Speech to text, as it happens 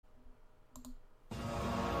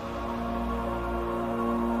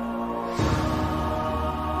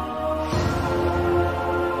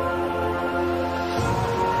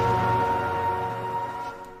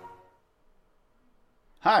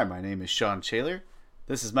Hi, my name is Sean Shaler.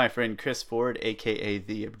 This is my friend Chris Ford, aka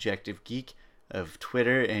The Objective Geek of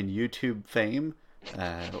Twitter and YouTube fame,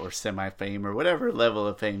 or semi-fame, or whatever level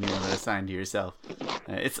of fame you want to assign to yourself.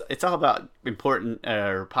 It's all about important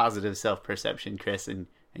or positive self-perception, Chris, and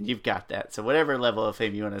you've got that. So whatever level of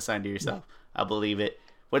fame you want to assign to yourself, I'll believe it.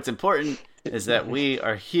 What's important is that we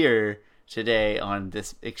are here today on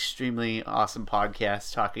this extremely awesome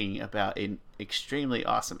podcast talking about an extremely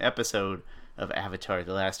awesome episode of Avatar: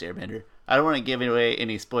 The Last Airbender. I don't want to give away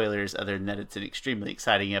any spoilers other than that it's an extremely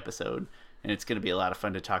exciting episode, and it's going to be a lot of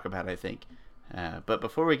fun to talk about, I think. But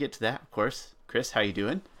before we get to that, of course, Chris, how you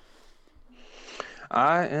doing?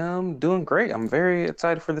 I am doing great. I'm very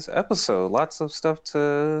excited for this episode. Lots of stuff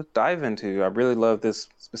to dive into. I really love this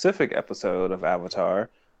specific episode of Avatar.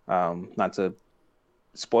 Not to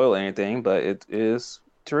spoil anything, but it is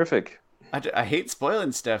terrific. I hate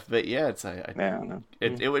spoiling stuff, but yeah, Yeah.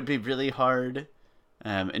 it would be really hard.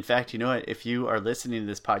 In fact, you know what? If you are listening to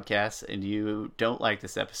this podcast and you don't like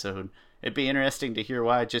this episode, it'd be interesting to hear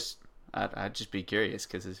why. I'd just be curious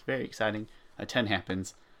because it's very exciting. A ton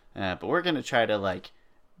happens, but we're gonna try to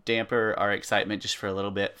damper our excitement just for a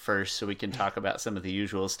little bit first, so we can talk about some of the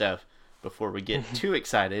usual stuff before we get too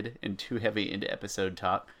excited and too heavy into episode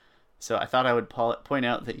talk. So I thought I would point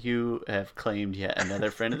out that you have claimed yet another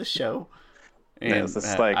friend of the show. And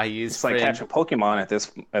it's like catching Pokemon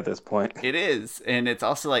at this point. It is, and it's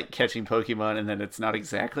also like catching Pokemon, and then it's not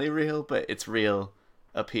exactly real, but it's real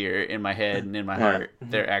up here in my head and in my heart.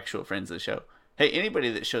 They're actual friends of the show. Hey, anybody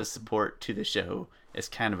that shows support to the show is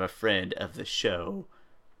kind of a friend of the show,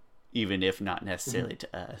 even if not necessarily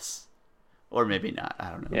to us, or maybe not. I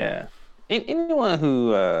don't know. Yeah, anyone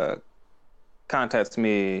who contacts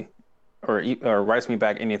me or writes me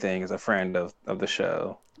back anything is a friend of the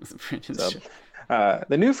show.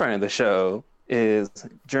 The new friend of the show is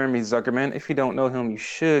Jeremy Zuckerman. If you don't know him, you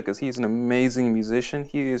should, because he's an amazing musician.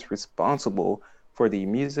 He is responsible for the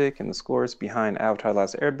music and the scores behind Avatar: The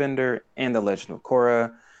Last Airbender and The Legend of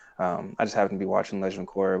Korra. I just happened to be watching Legend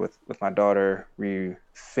of Korra with my daughter. We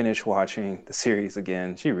finished watching the series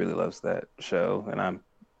again. She really loves that show, and I'm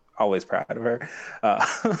always proud of her.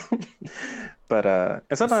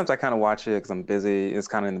 And sometimes I kind of watch it because I'm busy. It's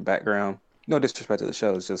kind of in the background. No disrespect to the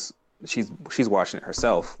show. It's just she's watching it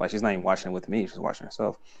herself. Like, she's not even watching it with me. She's watching it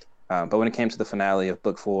herself. But when it came to the finale of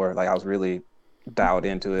book 4, I was really dialed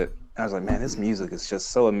into it. I was like, man, this music is just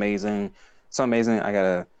so amazing. So amazing. I got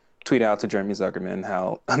to tweet out to Jeremy Zuckerman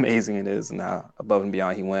how amazing it is and how above and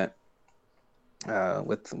beyond he went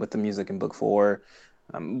with the music in book 4.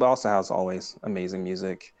 But also how it's always amazing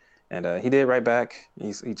music. And he did write back.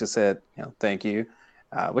 He just said, thank you,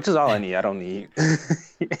 which is all I need. I don't need.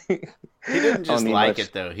 He didn't just like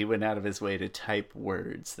it, though. He went out of his way to type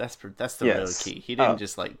words. That's the real key. He didn't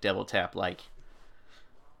just double tap like.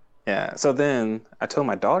 Yeah. So then I told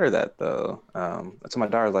my daughter that, though. I told my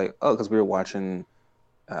daughter, because we were watching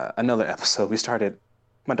another episode.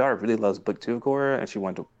 My daughter really loves book 2 of Korra, and she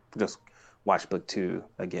wanted to just watch book 2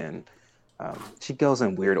 again. She goes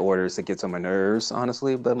in weird orders that gets on my nerves,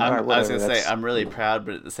 honestly. But I was gonna say, I'm really proud,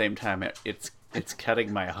 but at the same time, it's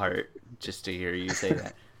cutting my heart just to hear you say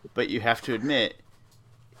that. But you have to admit,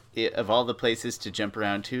 of all the places to jump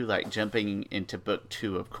around to, jumping into book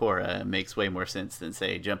 2 of Korra makes way more sense than,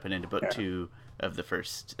 say, jumping into book 2 of the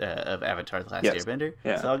first of Avatar: The Last Airbender.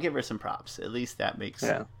 Yeah. So I'll give her some props. At least that makes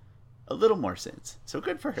a little more sense. So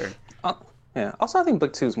good for her. Yeah. Also, I think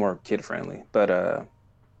book 2 is more kid friendly. But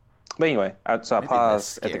anyway, I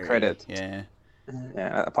paused at the credits. Yeah.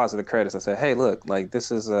 Yeah, I paused at the credits. I said, "Hey, look, this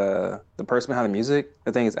is the person behind the music."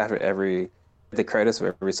 The thing is, after the credits of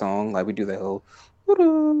every song, we do that whole.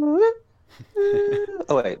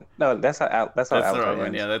 Oh wait, no, that's how Avatar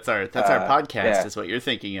ends. Yeah, that's our podcast. Yeah. Is what you're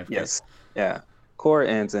thinking of. Yes. Yeah. Korra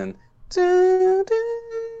ends in.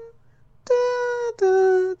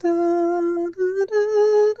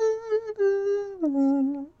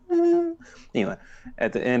 Anyway,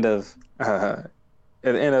 at the end of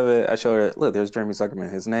it, I showed her, look, there's Jeremy Zuckerman,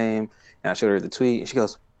 his name, and I showed her the tweet, and she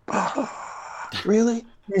goes, oh, really?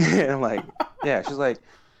 And I'm like, yeah. She's like,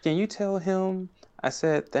 can you tell him I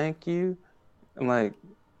said thank you? I'm like,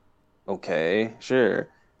 okay, sure.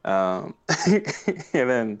 And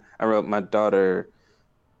then I wrote my daughter.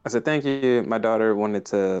 I said, thank you. My daughter wanted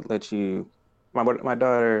to my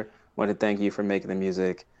daughter wanted to thank you for making the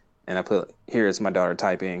music. And I put, here's my daughter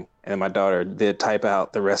typing. And my daughter did type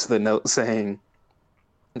out the rest of the note saying,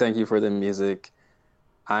 thank you for the music.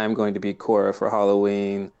 I'm going to be Korra for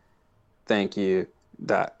Halloween. Thank you.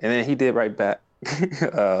 And then he did write back.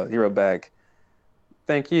 He wrote back,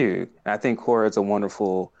 thank you. I think Korra is a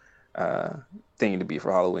wonderful thing to be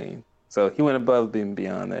for Halloween. So he went above and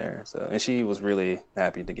beyond there. So, and she was really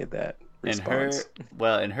happy to get that And her, response.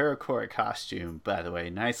 well, in her Korra costume, by the way,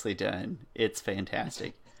 nicely done. It's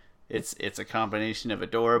fantastic. It's a combination of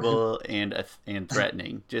adorable and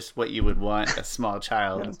threatening, just what you would want a small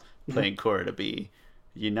child playing Korra to be.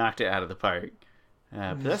 You knocked it out of the park.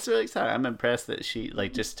 But that's really exciting. I'm impressed that she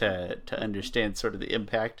just to understand sort of the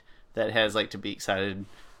impact that has to be excited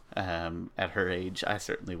at her age. I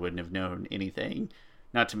certainly wouldn't have known anything.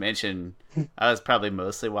 Not to mention, I was probably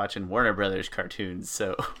mostly watching Warner Brothers cartoons,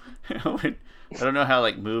 so I don't know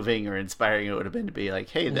how moving or inspiring it would have been to be like,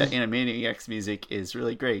 hey, that Animaniacs music is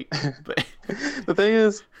really great. But The thing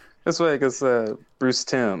is, that's why, because Bruce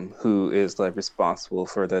Timm, who is responsible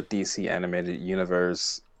for the DC animated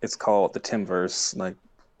universe, it's called the Timverse,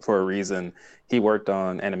 for a reason. He worked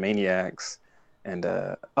on Animaniacs, and he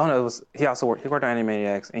worked on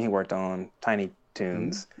Animaniacs, and he worked on Tiny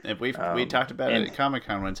Toons. And we talked about it at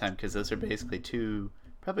Comic-Con one time, because those are basically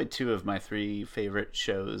probably two of my three favorite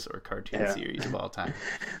shows or cartoon series of all time.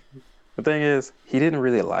 The thing is, he didn't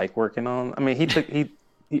really like working on. I mean, he pay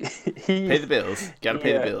the bills. Got to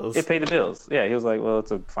pay the bills. It paid the bills. Yeah, he was like, well,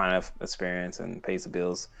 it's a fine enough experience and pays the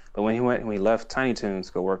bills. But when he left Tiny Toons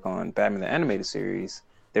to go work on Batman the Animated Series,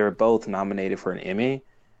 they were both nominated for an Emmy,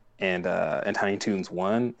 and Tiny Toons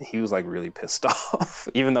won. He was really pissed off,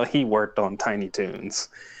 even though he worked on Tiny Toons.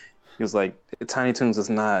 He was like, Tiny Toons is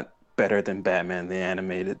not better than Batman the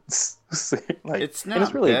Animated. It's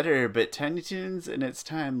not really better, but Tiny Toons in its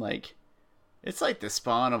time, it's the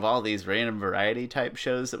spawn of all these random variety type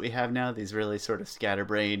shows that we have now. These really sort of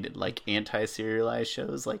scatterbrained, anti-serialized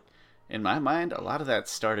shows. In my mind, a lot of that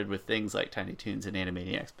started with things like Tiny Toons and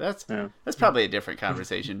Animaniacs. But that's probably a different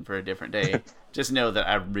conversation for a different day. Just know that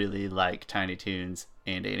I really like Tiny Toons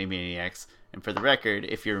and Animaniacs. And for the record,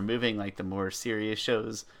 if you're removing the more serious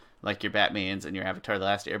shows, like your Batmans and your Avatar: The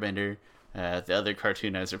Last Airbender, the other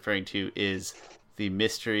cartoon I was referring to is the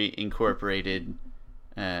Mystery Incorporated,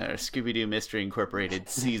 Scooby-Doo Mystery Incorporated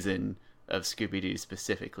season of Scooby-Doo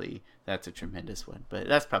specifically. That's a tremendous one. But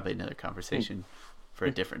that's probably another conversation for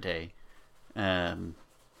a different day. In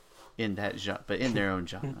that genre, but in their own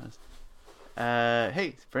genres.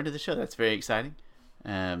 Hey, friend of the show, that's very exciting.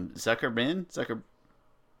 Jeremy Zuckerman,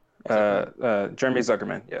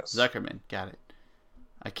 yes. Zuckerman, got it.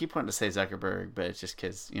 I keep wanting to say Zuckerberg, but it's just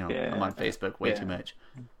because I'm on Facebook way too much.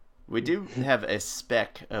 We do have a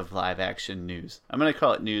speck of live action news. I'm going to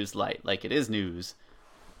call it news light, like it is news.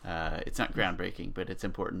 It's not groundbreaking, but it's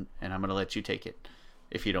important, and I'm going to let you take it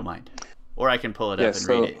if you don't mind, or I can pull it up and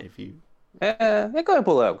read it if you. Go ahead and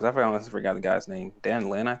pull it up, because I forgot the guy's name. Dan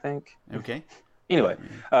Lin, I think. Okay. Anyway, you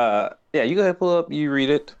go ahead and pull it up. You read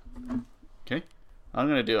it. Okay. I'm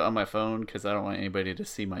going to do it on my phone because I don't want anybody to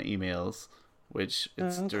see my emails, which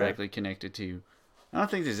it's directly connected to. I don't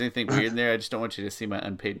think there's anything weird in there. I just don't want you to see my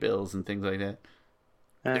unpaid bills and things like that.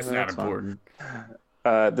 It's not important.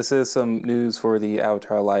 This is some news for the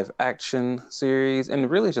Avatar live action series, and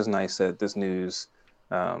really it's just nice that this news...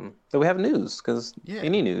 that we have news, because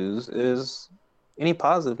any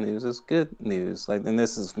positive news is good news. And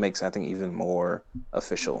this makes, I think, even more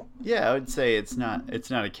official. Yeah, I would say it's not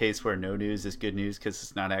a case where no news is good news because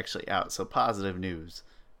it's not actually out. So positive news.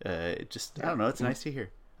 I don't know. It's nice to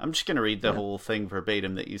hear. I'm just gonna read the whole thing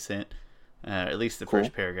verbatim that you sent, at least the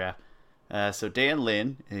first paragraph. So Dan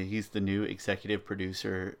Lin, he's the new executive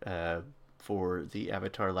producer for the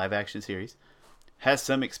Avatar live action series. Has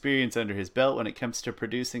some experience under his belt when it comes to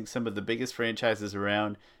producing some of the biggest franchises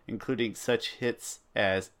around, including such hits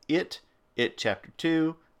as It Chapter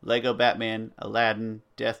 2, Lego Batman, Aladdin,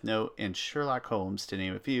 Death Note, and Sherlock Holmes, to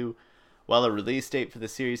name a few. While a release date for the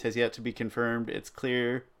series has yet to be confirmed, it's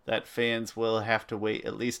clear that fans will have to wait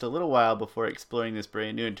at least a little while before exploring this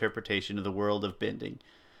brand new interpretation of the world of bending.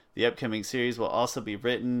 The upcoming series will also be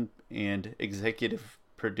written and executive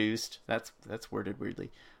produced, that's worded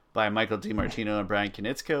weirdly, by Michael DiMartino and Brian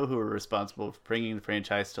Konietzko, who were responsible for bringing the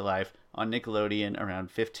franchise to life on Nickelodeon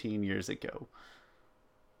around 15 years ago.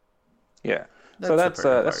 Yeah, so that's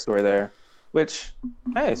the story there, which,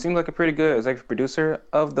 hey, seems like a pretty good executive producer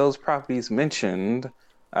of those properties mentioned.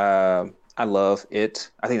 I love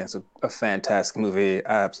It. I think that's a fantastic movie.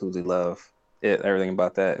 I absolutely love it. Everything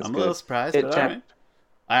about that is I'm good. a little surprised, but all right.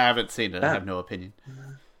 I haven't seen it. I have no opinion.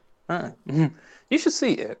 You should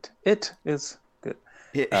see It. It is good.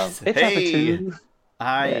 Hey,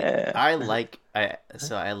 I like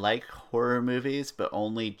horror movies, but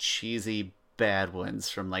only cheesy bad ones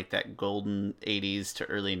from that golden 80s to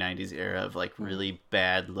early 90s era of really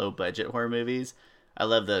bad low budget horror movies. I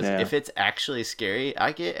love those. Yeah. If it's actually scary,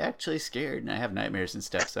 I get actually scared and I have nightmares and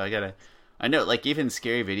stuff. So I know even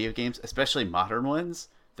scary video games, especially modern ones,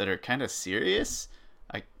 that are kind of serious,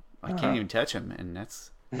 I can't Uh-huh. even touch them, and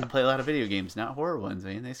I play a lot of video games, not horror ones,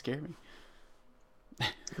 man. They scare me.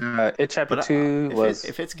 It Chapter But Two was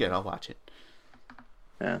if it's good, I'll watch it.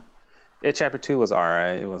 yeah. It Chapter Two was all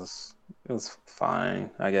right. It was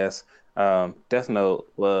fine, I guess. Death Note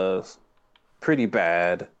was pretty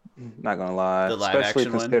bad. Not gonna lie, The live especially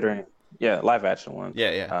action one. considering live action one.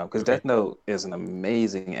 Yeah, yeah. Because Okay. Death Note is an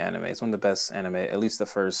amazing anime. It's one of the best anime. At least the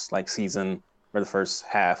first like season or the first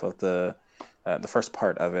half of the first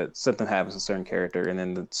part of it. Something happens to a certain character, and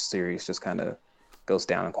then the series just kind of goes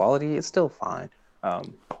down in quality. It's still fine.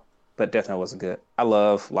 Um, but Death Note wasn't good. I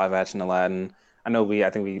love live action Aladdin. I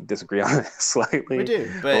think we disagree on it We slightly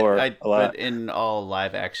do, but or a but lot. in all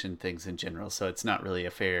live action things in general, so it's not really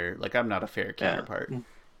a fair. Like I'm not a fair Yeah. counterpart.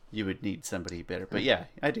 You would need somebody better. But yeah,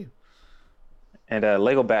 I do. And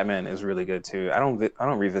Lego Batman is really good too. I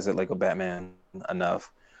don't revisit Lego Batman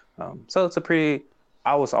enough. So it's a pretty.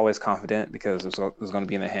 I was always confident because it was going to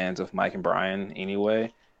be in the hands of Mike and Brian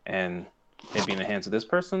anyway, and it being in the hands of this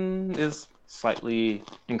person is slightly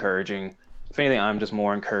encouraging. If anything, I'm just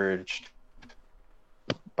more encouraged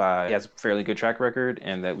by he has a fairly good track record,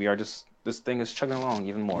 and that we are just this thing is chugging along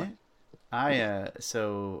even more. Yeah.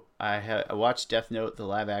 I watched Death Note, the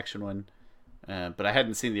live action one, but I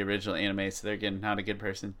hadn't seen the original anime, so they're again not a good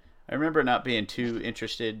person. I remember not being too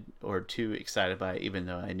interested or too excited by it, even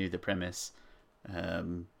though I knew the premise.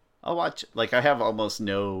 I'll watch. Like I have almost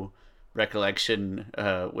no recollection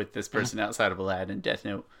with this person outside of Aladdin and Death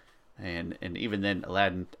Note, and even then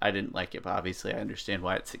Aladdin I didn't like it, but obviously I understand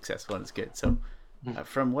why it's successful and it's good. So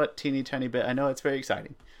from what teeny tiny bit I know, it's very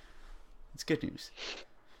exciting. It's good news.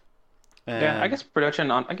 Yeah, I Um, guess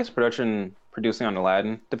production producing on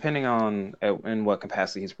Aladdin, depending on in what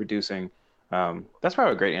capacity he's producing, that's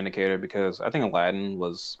probably a great indicator because I think Aladdin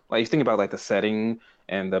was like you think about like the setting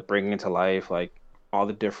and the bringing it to life, like all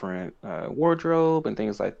the different wardrobe and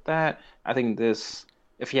things like that. I think this,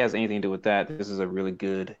 if he has anything to do with that, this is a really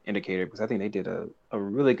good indicator because I think they did a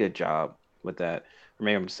really good job with that. Or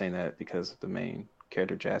maybe I'm just saying that because of the main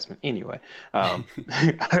character Jasmine. Anyway, um,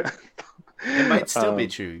 it might still be um,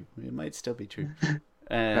 true. It might still be true.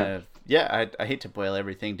 uh, Yeah, I hate to boil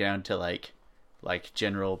everything down to like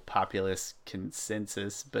general populace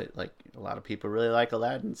consensus, but like a lot of people really like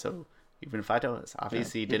Aladdin. So even if I don't, yeah.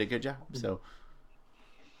 obviously he did a good job. So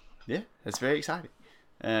yeah, that's very exciting.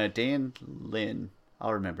 Dan Lin,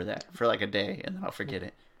 I'll remember that for like a day and then I'll forget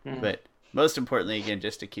it. Mhm. But most importantly, again,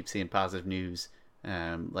 just to keep seeing positive news,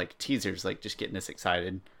 like teasers, like just getting us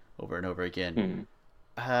excited over and over again. Mhm.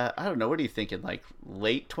 I don't know. What are you thinking? Like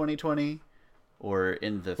late 2020 or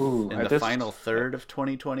Ooh, in at the this, final third of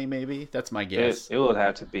 2020? Maybe that's my it guess. it would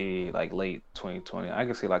have to be like late 2020. I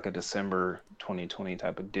could see like a December 2020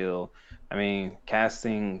 type of deal. I mean,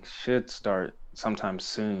 casting should start sometime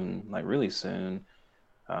soon, like really soon,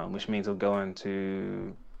 which means it'll go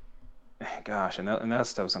into, gosh, and that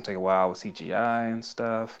stuff's gonna take a while with CGI and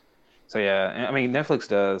stuff. So yeah, and, I mean, Netflix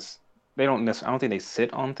does. They don't necessarily. I don't think they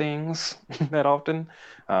sit on things that often.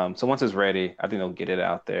 So once it's ready, I think they'll get it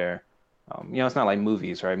out there. It's not like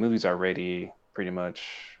movies, right? Movies are ready pretty much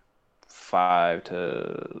 5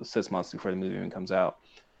 to 6 months before the movie even comes out,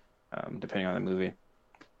 depending on the movie.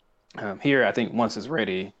 Here, I think once it's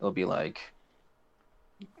ready, it'll be like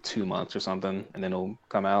 2 months or something, and then it'll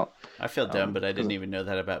come out. I feel dumb, but I 'Cause didn't even know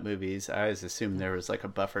that about movies. I always assumed there was like a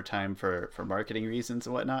buffer time for marketing reasons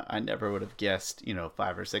and whatnot. I never would have guessed,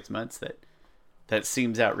 5 or 6 months. That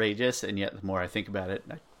seems outrageous, and yet the more I think about it,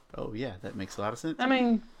 oh yeah, that makes a lot of sense. I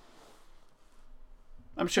mean,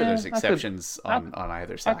 I'm sure yeah, there's exceptions I, on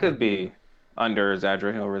either I side. could be under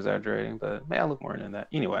exaggerating, over exaggerating, but may I look more into that.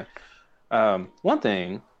 Anyway, one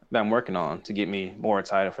thing that I'm working on to get me more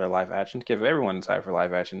excited for live action, to give everyone excited for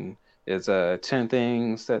live action, is 10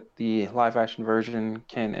 things that the live action version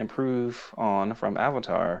can improve on from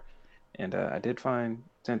Avatar. And I did find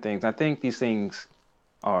 10 things. I think these things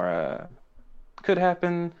are could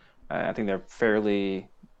happen. I think they're fairly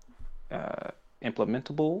uh,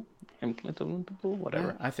 implementable, Yeah,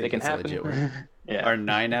 whatever. I They think can that's a legit word. happen. Yeah. Are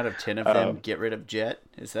 9 out of 10 of them Um, get rid of Jet?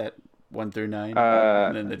 Is that 1 through 9?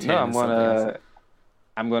 And then the no, 10 is something else.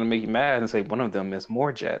 I'm gonna make you mad and say one of them is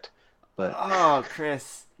more Jet, but Oh,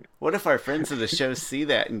 Chris. What if our friends of the show see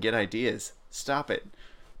that and get ideas? Stop it.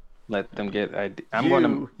 let them get. I'm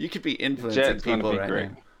gonna. You could be influencing Jet's gonna people be right great.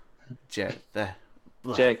 now. Jet.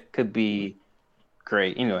 Blah. Jet could be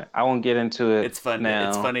great. Anyway, I won't get into it It's fun.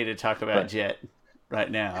 It's now. funny to talk about But Jet right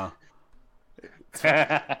now.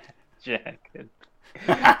 Jet could,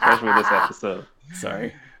 especially this episode.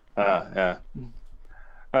 Sorry. Yeah.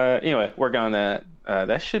 Anyway, work on that.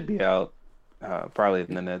 That should be out probably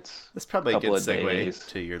in the next That's probably a good couple of segue days.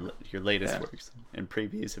 to your latest Yeah, works and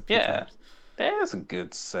previews of future yeah, films. that's a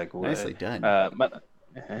good segue. Nicely done.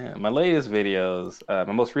 My latest videos,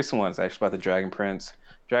 my most recent one is actually about the Dragon Prince.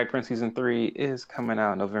 Dragon Prince season 3 is coming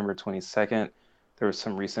out November 22nd. There was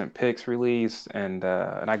some recent pics released, and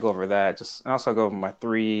I go over that. Just and also go over my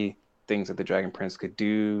 3 things that the Dragon Prince could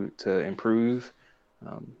do to improve.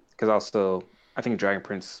 Because also, I think Dragon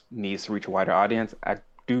Prince needs to reach a wider audience. I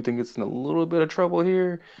do think it's in a little bit of trouble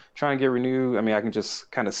here, trying to get renewed. I mean, I can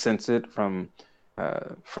just kind of sense it from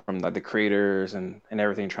like the creators and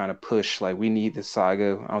everything trying to push like we need this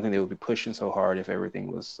saga. I don't think they would be pushing so hard if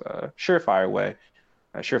everything was surefire way,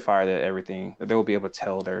 surefire that everything that they will be able to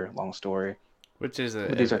tell their long story. Which is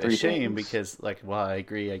But these are a three shame things. because, like, while I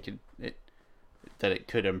agree, that it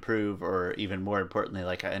could improve, or even more importantly,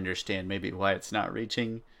 like, I understand maybe why it's not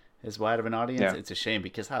reaching as wide of an audience. Yeah, It's a shame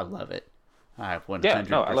because I love it. I yeah,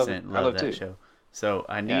 no, I love it. 100% I love love it that too. show. So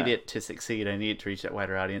I need Yeah, it to succeed. I need it to reach that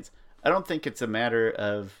wider audience. I don't think it's a matter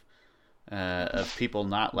of people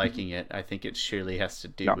not liking it. I think it surely has to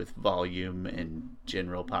do no, with volume and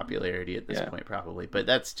general popularity at this yeah, point, probably. But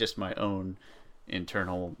that's just my own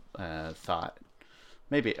internal thought.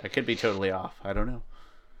 Maybe I could be totally off. I don't know.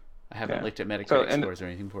 I haven't yeah. looked at So Metacritic scores or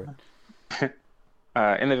anything for it.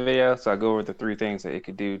 in the video, so I go over the 3 things that it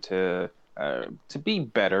could do to be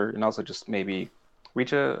better, and also just maybe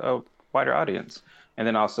reach a wider audience. And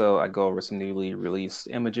then also I go over some newly released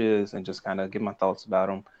images and just kind of give my thoughts about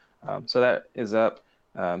them. So that is up.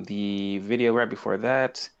 The video right before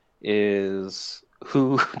that is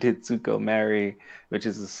Who Did Zuko Marry, which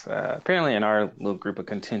is apparently in our little group of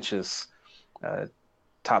contentious uh,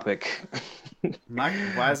 topic. Why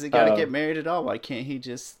has he got to uh, get married at all? Why can't he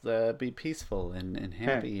just be peaceful and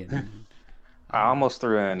happy? And I uh, almost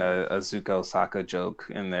threw in a Zuko Sokka joke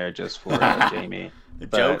in there just for Jamie, a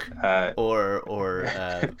but joke or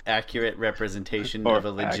accurate representation of or a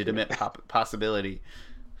accurate. legitimate possibility.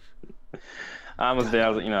 I almost did. I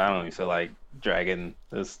was, I don't even feel like dragging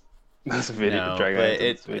this video, No, dragging but that into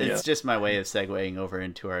this it's video. just my way of segueing over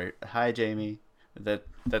into our hi Jamie.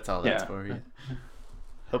 That's all that's Yeah. for you.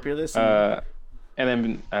 Hope you're listening. Uh, and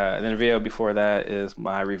then the video before that is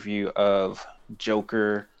my review of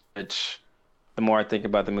Joker, which the more I think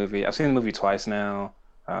about the movie, I've seen the movie twice now.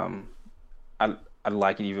 Um, I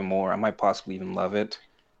like it even more. I might possibly even love it,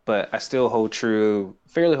 but I still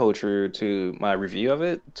fairly hold true to my review of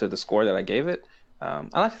it, to the score that I gave it. I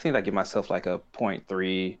like to think I give myself like a point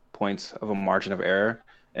 0.3 points of a margin of error,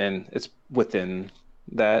 and it's within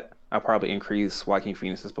that. I'll probably increase Joaquin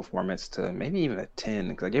Phoenix's performance to maybe even a 10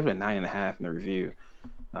 because I gave it a 9.5 in the review.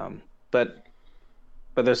 Um, but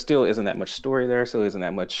but there still isn't that much story there, still isn't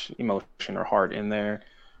that much emotion or heart in there.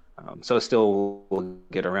 So it still will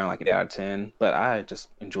get around like an 8 out of 10. But I just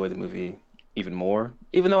enjoy the movie even more,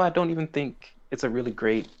 even though I don't even think it's a really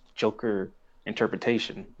great Joker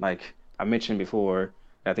interpretation. Like I mentioned before,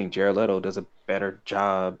 I think Jared Leto does a better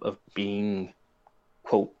job of being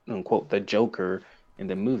quote unquote the Joker in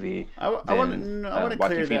the movie I want than I want to Joaquin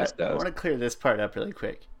clear Phoenix that. I does. want to clear this part up really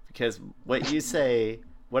quick because what you say,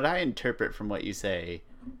 what I interpret from what you say,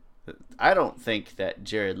 I don't think that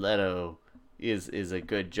Jared Leto is a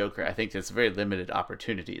good Joker. I think there's a very limited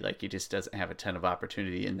opportunity. Like he just doesn't have a ton of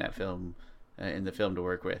opportunity in that film, in the film to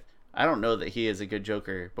work with. I don't know that he is a good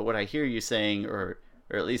Joker, but what I hear you saying, or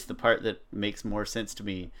at least the part that makes more sense to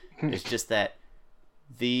me, is just that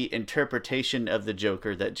the interpretation of the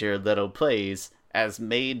Joker that Jared Leto plays, as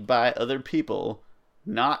made by other people,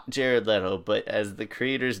 not Jared Leto, but as the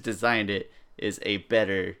creators designed it, is a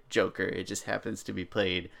better Joker. It just happens to be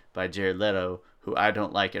played by Jared Leto, who I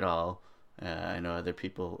don't like at all. I know other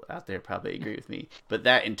people out there probably agree with me, but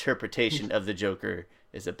that interpretation of the Joker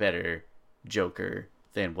is a better Joker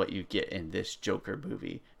than what you get in this Joker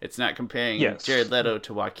movie. It's not comparing Yes. Jared Leto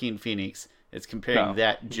to Joaquin Phoenix. It's comparing No.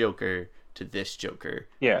 that Joker to this Joker,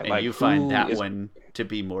 Yeah, and like you find who that is one to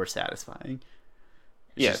be more satisfying.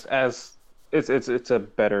 It's yes, just as it's a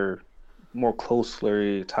better, more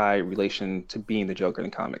closely tied relation to being the Joker in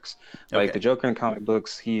the comics. Like the okay. Joker in comic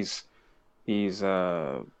books, he's you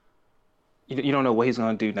don't know what he's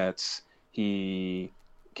gonna do next. He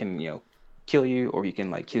can, kill you or he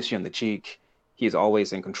can like kiss you on the cheek. He's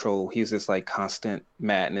always in control. He's this like constant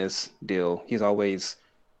madness deal. He's always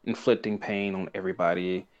inflicting pain on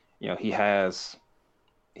everybody. He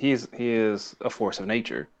is a force of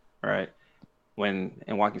nature, right? When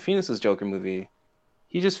in Joaquin Phoenix's Joker movie,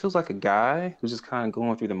 he just feels like a guy who's just kind of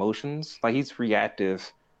going through the motions. Like he's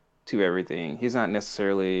reactive to everything. He's not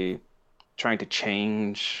necessarily trying to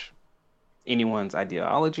change anyone's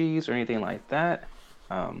ideologies or anything like that.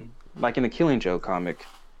 Like in the Killing Joke comic,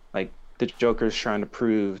 like the Joker's trying to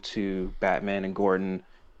prove to Batman and Gordon,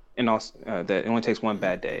 and also that it only takes one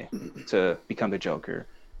bad day to become the Joker,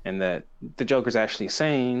 and that the Joker's actually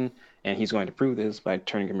sane, and he's going to prove this by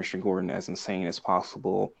turning Commissioner Gordon as insane as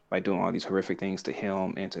possible by doing all these horrific things to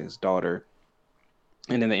him and to his daughter.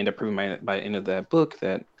 And then they end up proving by the end of that book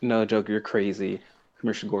that, no, Joker, you're crazy.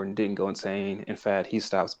 Commissioner Gordon didn't go insane. In fact, he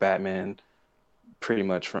stops Batman pretty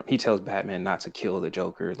much he tells Batman not to kill the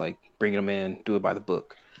Joker, like bring him in, do it by the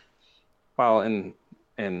book. While in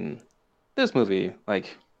this movie,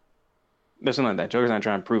 like, there's nothing like that. Joker's not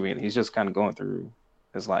trying to prove it. He's just kind of going through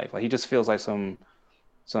his life. Like, he just feels like some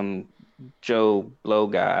Joe Blow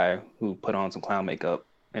guy who put on some clown makeup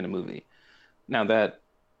in a movie. Now that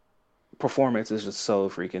performance is just so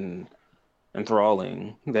freaking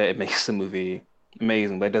enthralling that it makes the movie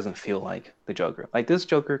amazing, but it doesn't feel like the Joker. Like, this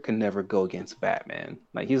Joker can never go against Batman.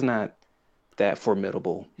 Like, he's not that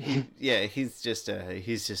formidable. Yeah, he's just a guy. He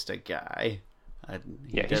he's just a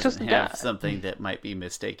have guy. Something that might be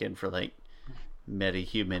mistaken for like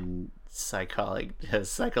metahuman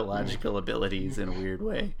psychological abilities in a weird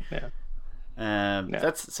way. Yeah.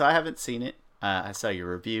 That's so I haven't seen it. I saw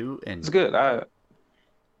your review, and It's good.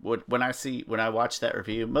 when I watch that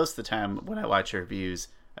review, most of the time when I watch reviews,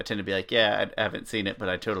 I tend to be like, yeah, I haven't seen it, but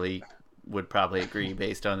I totally would probably agree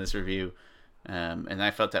based on this review. And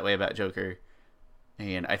I felt that way about Joker,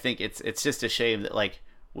 and I think it's just a shame that like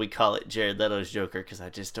we call it Jared Leto's Joker, because I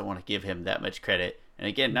just don't want to give him that much credit. And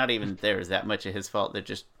again, not even there was that much of his fault. There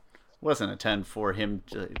just wasn't a ton for him.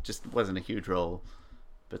 It just wasn't a huge role.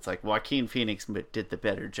 But it's like Joaquin Phoenix did the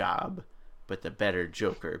better job, but the better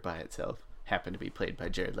Joker by itself happened to be played by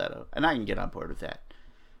Jared Leto, and I can get on board with that.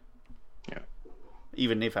 Yeah.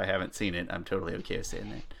 Even if I haven't seen it, I'm totally okay with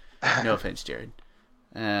saying that. No offense, Jared.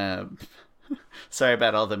 Sorry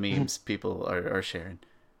about all the memes people are sharing.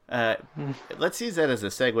 Let's use that as a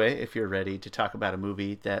segue, if you're ready to talk about a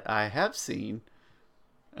movie that I have seen.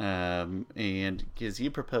 And because you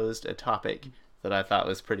proposed a topic that I thought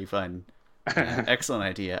was pretty fun. Excellent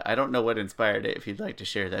idea. I don't know what inspired it. If you'd like to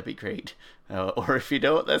share, that'd be great. Or if you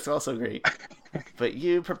don't, that's also great. But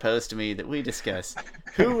you proposed to me that we discuss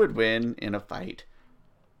who would win in a fight.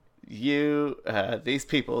 These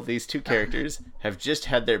people, these two characters, have just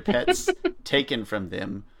had their pets taken from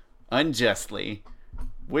them unjustly.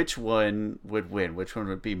 Which one would win? Which one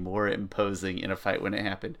would be more imposing in a fight when it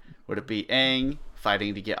happened? Would it be Aang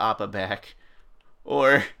fighting to get Appa back?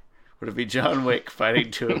 Or would it be John Wick fighting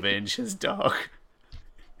to avenge his dog?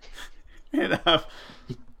 And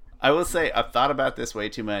I will say, I've thought about this way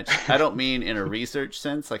too much. I don't mean in a research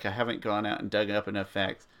sense, like I haven't gone out and dug up enough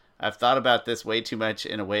facts. I've thought about this way too much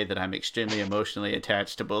in a way that I'm extremely emotionally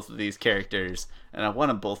attached to both of these characters, and I want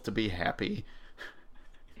them both to be happy.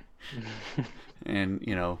 And,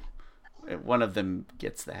 one of them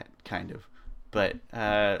gets that, kind of. But,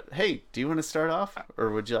 hey, do you want to start off?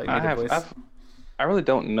 Or would you like me to voice? I really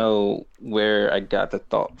don't know where I got the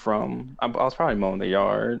thought from. I was probably mowing the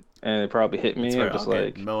yard, and it probably hit me. I'm just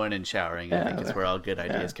like mowing and showering. Yeah, I think it's where all good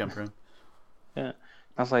ideas come from. Yeah,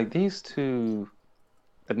 I was like, these two.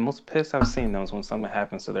 The most pissed I've seen them is when something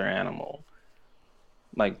happens to their animal.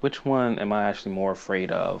 Like, which one am I actually more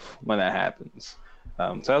afraid of when that happens?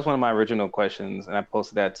 So that was one of my original questions, and I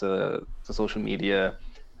posted that to social media,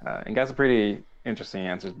 and got some pretty interesting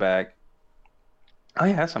answers back. Oh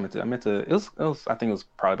yeah, that's what I meant to. It was. I think it was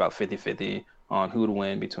probably about 50-50 on who would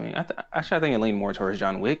win between. I think it leaned more towards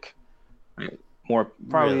John Wick. More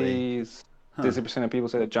probably 60% of people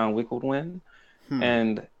said that John Wick would win,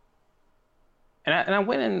 and I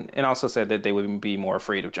went in and also said that they would be more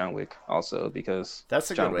afraid of John Wick also, because that's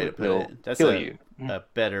a good way to put it. That's a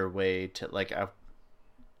better way to, like, I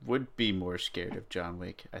would be more scared of John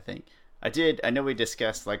Wick, I think. I know we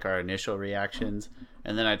discussed like our initial reactions,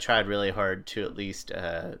 and then I tried really hard to at least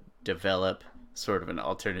develop sort of an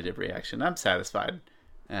alternative reaction. I'm satisfied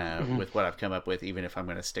with what I've come up with, even if I'm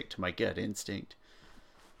going to stick to my gut instinct.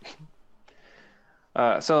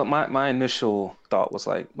 So my initial thought was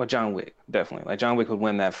like, well, John Wick, definitely. Like, John Wick would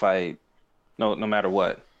win that fight no matter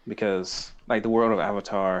what, because like the world of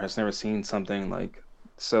Avatar has never seen something like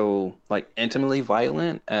so like intimately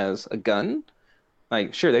violent as a gun.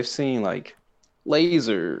 Like, sure, they've seen like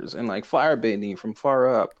lasers and like firebending from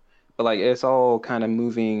far up, but like it's all kind of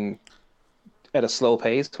moving at a slow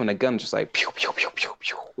pace when a gun just like pew pew pew pew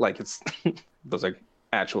pew, like it's those are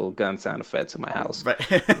actual gun sound effects in my house. Right.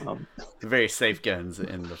 Very safe guns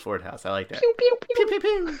in the Ford house. I like that. Pew pew pew pew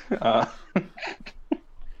pew.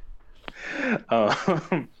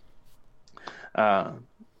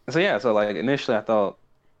 So like initially I thought,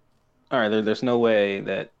 all right, there's no way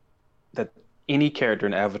that any character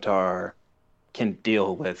in Avatar can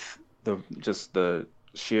deal with the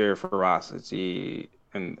sheer ferocity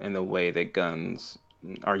and the way that guns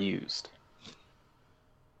are used.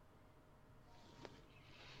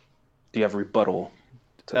 Do you have a rebuttal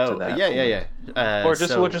to Oh, that, yeah, yeah, or yeah.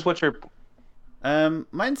 just what's your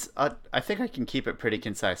Mine's. I think I can keep it pretty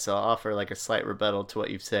concise. So I'll offer like a slight rebuttal to what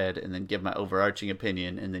you've said, and then give my overarching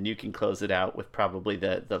opinion, and then you can close it out with probably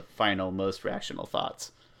the final, most rational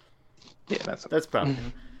thoughts. yeah, that's That's probably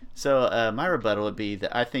good. So my rebuttal would be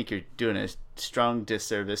that I think you're doing a strong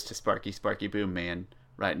disservice to Sparky Boom Man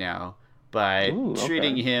right now by ooh,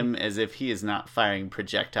 treating okay. him as if he is not firing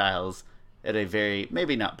projectiles at a very,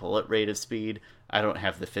 maybe not bullet rate of speed. I don't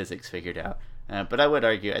have the physics figured out, but I would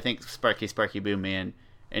argue I think Sparky Boom Man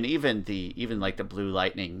and even like the Blue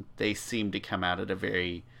Lightning, they seem to come out at a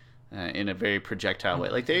very in a very projectile way.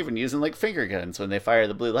 Like they're even using like finger guns when they fire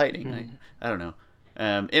the Blue Lightning. Like, I don't know.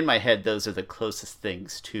 In my head, those are the closest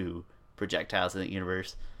things to projectiles in the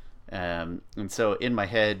universe, and so in my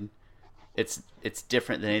head, it's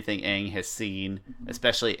different than anything Aang has seen,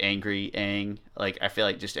 especially angry Aang. Like I feel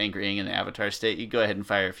like just angry Aang in the Avatar state, you go ahead and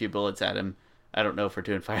fire a few bullets at him. I don't know if we're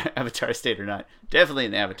doing fire Avatar state or not. Definitely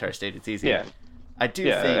in the Avatar state, it's easier. Yeah, I do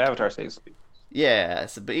yeah. think, Avatar stays. yeah,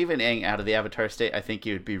 so, but even Aang out of the Avatar state, I think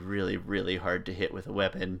he would be really, really hard to hit with a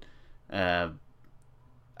weapon. Uh,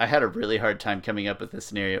 I had a really hard time coming up with this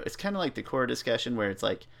scenario. It's kind of like the core discussion where it's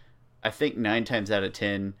like, I think 9 times out of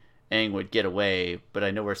 10, Aang would get away, but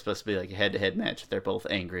I know we're supposed to be like a head-to-head match. They're both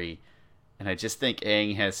angry, and I just think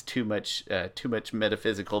Aang has too much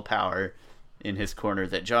metaphysical power in his corner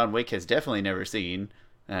that John Wick has definitely never seen,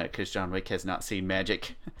 because John Wick has not seen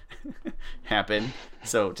magic happen.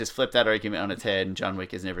 So just flip that argument on its head, and John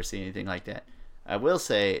Wick has never seen anything like that. I will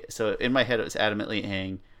say, so in my head it was adamantly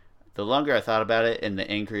Aang. The longer I thought about it, and the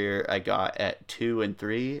angrier I got at 2 and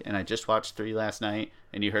 3, and I just watched 3 last night,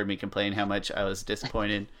 and you heard me complain how much I was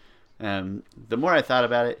disappointed. The more I thought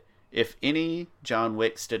about it, if any John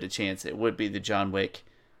Wick stood a chance, it would be the John Wick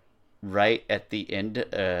right at the end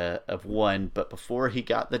of 1, but before he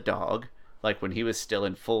got the dog, like when he was still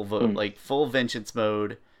in like full vengeance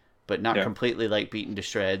mode, but not Yeah. completely like beaten to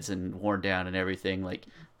shreds and worn down and everything, like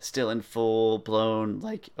still in full blown,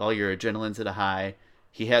 like all your adrenaline's at a high.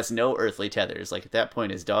 He has no earthly tethers. Like at that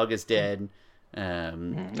point, his dog is dead.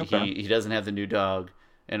 Okay. He doesn't have the new dog,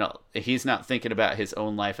 and he's not thinking about his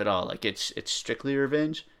own life at all. Like it's strictly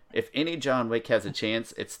revenge. If any John Wick has a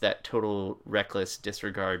chance, it's that total reckless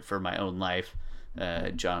disregard for my own life,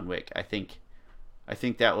 John Wick. I think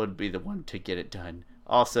that would be the one to get it done.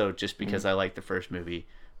 Also, just because I like the first movie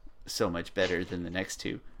so much better than the next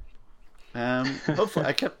two. Hopefully,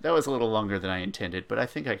 that was a little longer than I intended, but I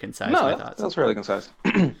think I concise No, my that thoughts. was really concise.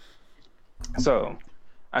 So,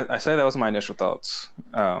 I say that was my initial thoughts,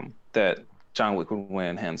 that John Wick would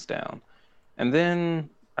win hands down. And then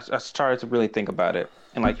I started to really think about it.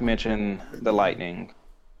 And like you mentioned, the lightning.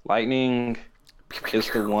 Lightning is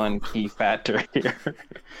the one key factor here.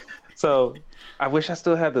 So I wish I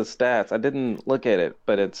still had the stats. I didn't look at it,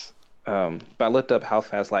 but but I looked up how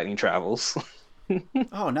fast lightning travels.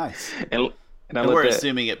 Oh, nice. and and I And we're looked at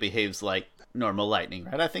assuming it behaves like normal lightning,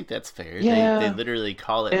 right? I think that's fair. They yeah, literally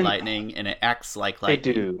call it and lightning, and it acts like they lightning.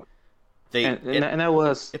 do. They And that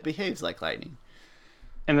was it behaves like lightning.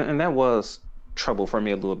 and that was trouble for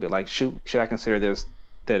me a little bit. Like, should I consider this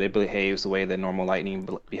that it behaves the way that normal lightning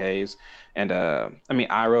behaves? And I mean,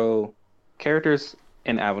 Iroh characters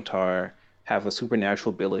in Avatar have a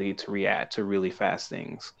supernatural ability to react to really fast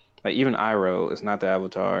things. Like even Iroh is not the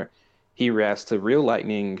Avatar. He reacts to real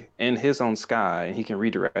lightning in his own sky, and he can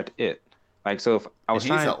redirect it. Like so, if I And was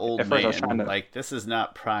he's an trying old at first, I was trying man. to Like this is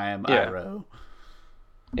not prime yeah. Iroh.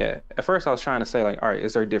 Yeah, at first I was trying to say like, all right,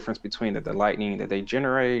 is there a difference between the lightning that they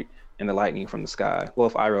generate and the lightning from the sky? Well,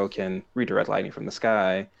 if Iroh can redirect lightning from the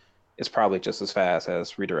sky, it's probably just as fast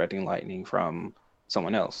as redirecting lightning from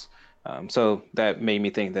someone else. So that made me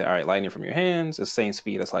think that all right, lightning from your hands is the same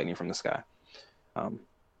speed as lightning from the sky. Um,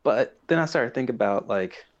 but then I started thinking about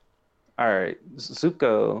like, all right,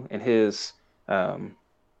 Zuko and his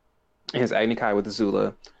Agni Kai with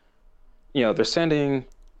Azula, they're sending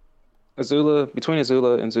Azula between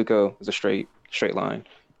Azula and Zuko is a straight line.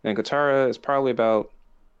 And Katara is probably about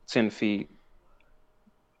 10 feet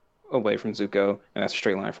away from Zuko, and that's a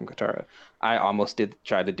straight line from Katara. I almost did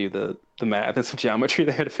try to do the math and some geometry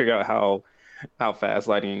there to figure out how fast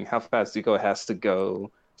Zuko has to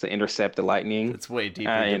go to intercept the lightning. It's way deeper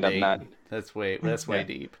I end up debate. not. That's way Yeah.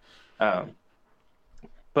 deep. Um,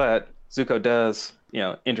 but Zuko does,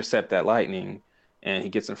 intercept that lightning, and he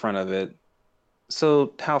gets in front of it.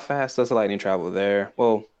 So how fast does the lightning travel there?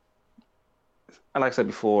 Well, like I said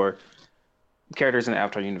before, characters in the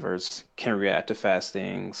Avatar universe can react to fast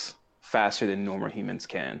things faster than normal humans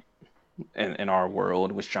can in our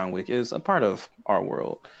world, which John Wick is a part of our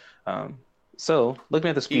world. Um, so looking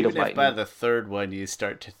at the speed of Even if by lightning, the third one you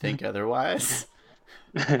start to think otherwise.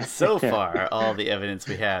 So yeah. far, all the evidence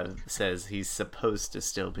we have says he's supposed to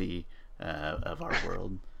still be of our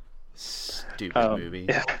world. Stupid movie.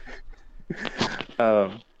 Yeah.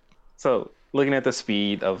 Um, so looking at the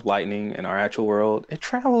speed of lightning in our actual world, it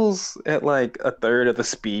travels at like a third of the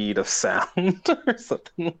speed of sound or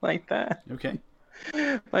something like that. Okay.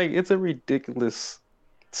 Like it's a ridiculous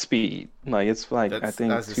speed. Like it's like I I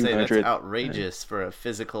think was to say that's 200. outrageous for a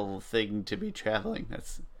physical thing to be traveling.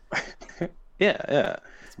 Yeah, yeah.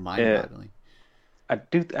 It's Yeah, mind-boggling. I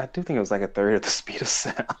do think it was like a third of the speed of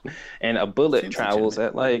sound. And a bullet Seems travels legitimate.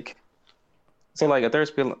 at like so like a third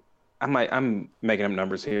speed. I'm making up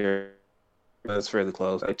numbers here, but it's fairly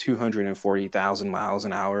close. Like 240,000 miles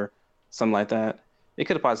an hour, something like that. It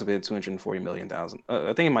could have possibly been 240 million thousand.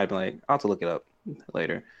 I think it might be like I'll have to look it up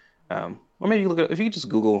later. Or maybe you look at if you just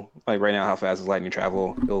Google like right now how fast does lightning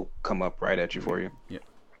travel, it'll come up right at you for you. Yeah.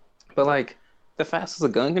 But like the fastest a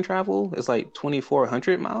gun can travel is like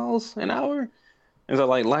 2,400 miles an hour. And so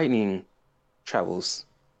like lightning travels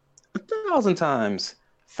 1,000 times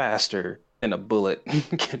faster than a bullet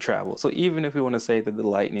can travel. So even if we want to say that the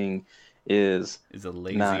lightning is Is a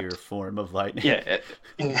lazier not, form of lightning. yeah,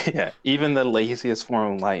 yeah, even the laziest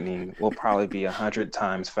form of lightning will probably be 100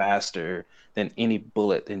 times faster than any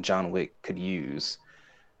bullet that John Wick could use.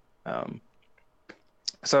 Um,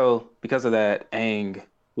 so because of that, Aang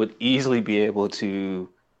would easily be able to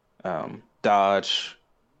dodge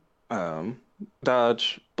um,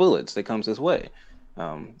 dodge bullets that comes his way.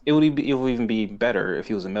 It would even be better if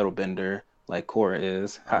he was a metal bender like Korra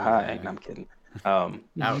is. Oh, Haha, yeah. no, I'm kidding. Um,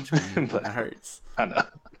 Ouch, man. but That hurts. I know.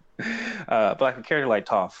 But like a character like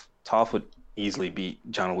Toph, Toph would easily beat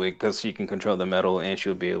John Wick because she can control the metal and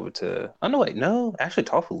she'll be able to. Oh no, wait, no, actually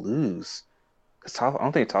Toph will lose because Toph. I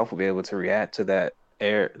don't think Toph will be able to react to that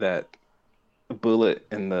bullet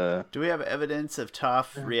in the. Do we have evidence of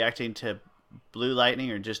Toph reacting to blue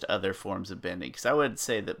lightning or just other forms of bending? Because I would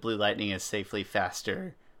say that blue lightning is safely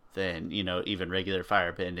faster than, even regular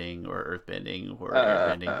fire bending or earth bending or air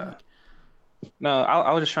bending. Uh, No,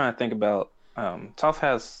 I was just trying to think about Toph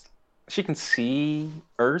has she can see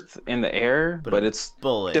Earth in the air, But but a it's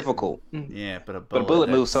bullet. difficult. Yeah, but a But a bullet. bullet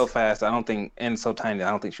moves so That's. fast, I don't think, and so tiny, I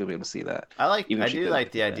don't think she'll be able to see that. Even I if she do could.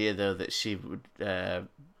 like the idea though that she would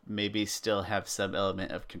maybe still have some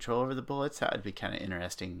element of control over the bullets. That would be kind of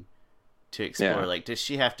interesting to explore. Yeah, Like, does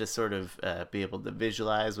she have to sort of be able to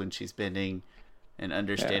visualize when she's bending and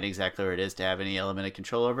understand yeah. exactly where it is to have any element of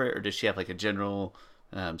control over it, or does she have like a general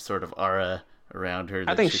sort of aura around her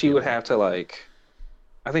I that think she she would can? have to like.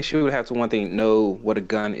 I think she would have to one thing know what a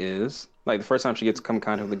gun is. Like the first time she gets come in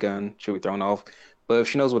contact with a gun, she'll be thrown off. But if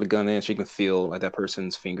she knows what a gun is, she can feel like that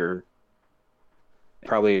person's finger.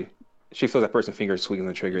 Probably, she feels that person's finger squeezing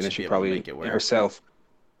the trigger, And and then she'd she be able to probably make it work. herself.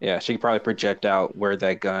 Yeah, she could probably project out where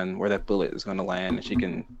that bullet is going to land, and she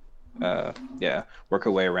can, yeah, work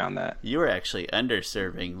her way around that. You are actually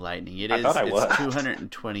underserving lightning. I thought I It's was.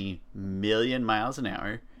 220 million miles an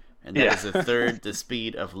hour, and that Yeah. is a third the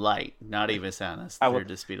speed of light. Not even sound. That's a I third would.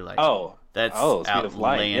 the speed of light. Oh, That's oh, speed of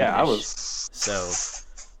light. outlandish. Yeah, I was. So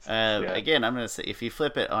Yeah, again, I'm gonna say if you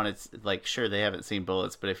flip it on its like, sure they haven't seen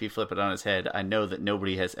bullets, but if you flip it on its head, I know that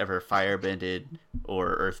nobody has ever fire bended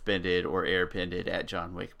or earth bended or air bended at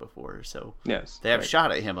John Wick before. So yes, they have right.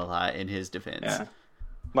 shot at him a lot in his defense. Yeah,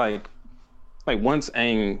 like, once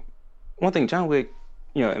Aang, one thing John Wick,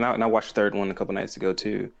 and I watched the third one a couple nights ago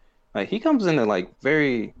too. Like he comes into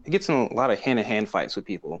he gets in a lot of hand-to-hand fights with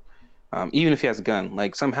people, even if he has a gun.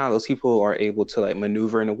 Like somehow those people are able to like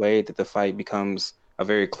maneuver in a way that the fight becomes a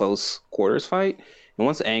very close quarters fight. And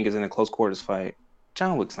once Aang is in a close quarters fight,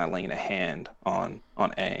 John Wick's not laying a hand on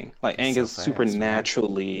Aang. Like He's Aang so is fast, man.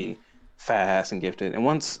 supernaturally fast and gifted. And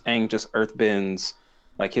once Aang just earth bends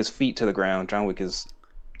like his feet to the ground, John Wick is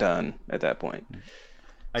done at that point.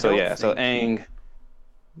 I So don't yeah, so think. Aang,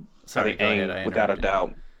 I Sorry, think go ahead. I Aang without a interrupted.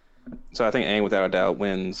 doubt. So I think Aang without a doubt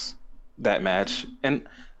wins that match. And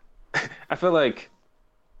I feel like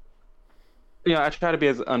I try to be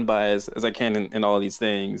as unbiased as I can in all of these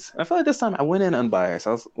things. I feel like this time I went in unbiased.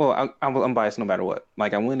 I was unbiased no matter what.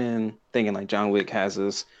 Like I went in thinking like John Wick has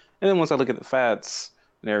this, and then once I look at the facts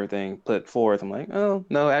and everything put forth, I'm like, oh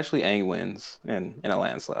no, actually Aang wins in a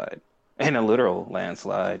landslide, in a literal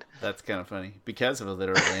landslide. That's kind of funny because of a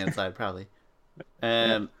literal landslide, probably.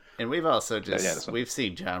 Yeah, And we've also yeah, this one. we've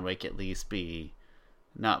seen John Wick at least be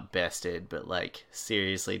not bested, but like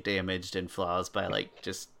seriously damaged and flaws by like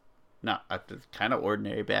just not kind of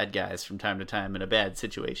ordinary bad guys from time to time in a bad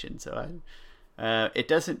situation. So It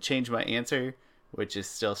doesn't change my answer, which is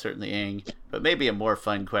still certainly Aang. But maybe a more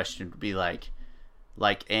fun question would be like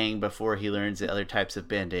Aang before he learns the other types of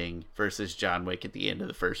bending versus John Wick at the end of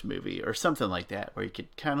the first movie, or something like that, where you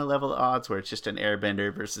could kind of level the odds, where it's just an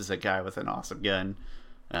airbender versus a guy with an awesome gun.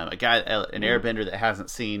 An airbender that hasn't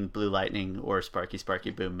seen Blue Lightning or Sparky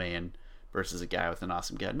Sparky Boom Man versus a guy with an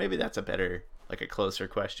awesome gun. Maybe that's a better, like a closer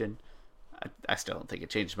question. I still don't think it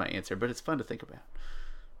changed my answer, but it's fun to think about.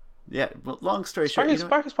 Yeah, well, long story short,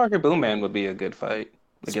 Sparky Boom Man would be a good fight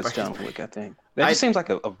against John Wick, I think. That just seems like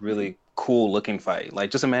a really cool looking fight.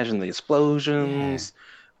 Like, just imagine the explosions.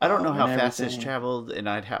 Yeah. I don't know how fast it's traveled, and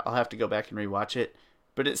I'll have to go back and rewatch it,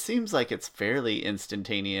 but it seems like it's fairly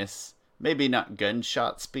instantaneous. Maybe not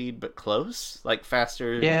gunshot speed, but close. Like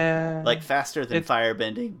faster. Yeah. Like faster than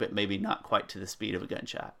firebending, but maybe not quite to the speed of a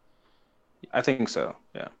gunshot. I think so.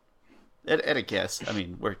 Yeah. At a guess. I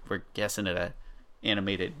mean, we're guessing at a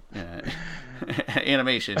animated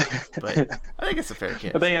animation, but I think it's a fair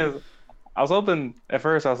guess. The thing is, I was hoping at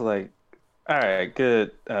first. I was like, all right,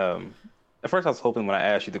 good. At first, I was hoping when I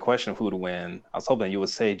asked you the question of who to win, I was hoping you would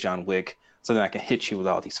say John Wick, so then I can hit you with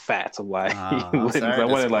all these facts of why he wins. I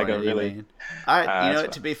wanted like a really.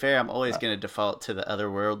 To be fair, I'm always going to default to the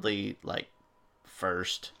otherworldly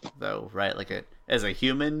first, though, right? As a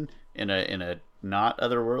human in a not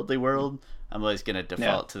otherworldly world, I'm always going to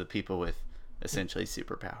default to the people with essentially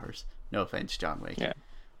superpowers. No offense, John Wick. Yeah.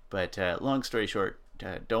 But long story short,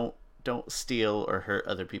 don't steal or hurt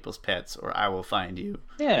other people's pets, or I will find you.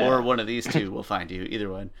 Yeah. Or one of these two will find you. Either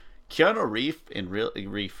one. Keanu Reeves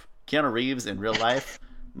in real life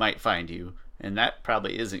might find you, and that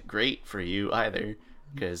probably isn't great for you either,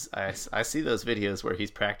 because I see those videos where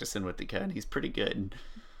he's practicing with the gun. He's pretty good.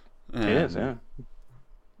 He is, yeah.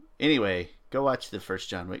 Anyway, go watch the first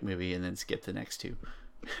John Wick movie and then skip the next two.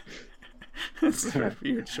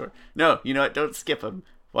 You're short. No, you know what? Don't skip them.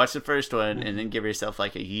 Watch the first one and then give yourself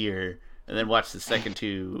like a year, and then watch the second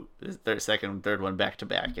and third one back to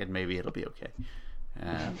back, and maybe it'll be okay.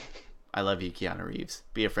 I love you, Keanu Reeves.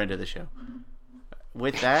 Be a friend of the show.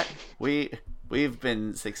 With that, we've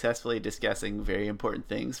been successfully discussing very important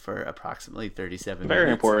things for approximately 37 minutes.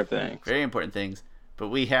 Very important things. Very important things. But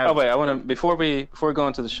we have. Oh wait, I want to before we go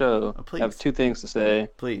into the show. I have two things to say.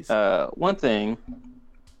 Please. One thing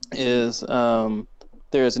is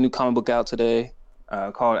there is a new comic book out today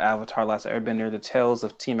called Avatar: Last Airbender: The Tales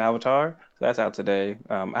of Team Avatar. So that's out today.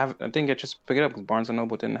 I didn't get just pick it up because Barnes and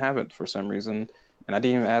Noble didn't have it for some reason, and I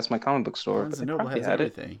didn't even ask my comic book store. Barnes and Noble has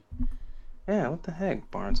everything. Yeah, what the heck,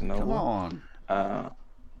 Barnes and Noble? Come on.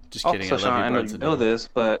 Just kidding. Also, Sean, I know you know this,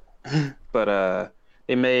 but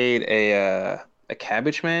they made a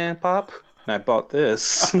Cabbage Man pop, and I bought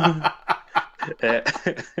this. You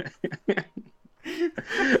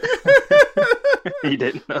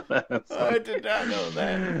didn't know that. I did not know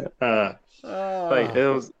that.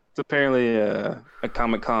 It's apparently a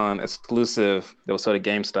Comic-Con exclusive that was sold at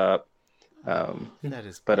GameStop. That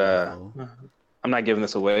is. But I'm not giving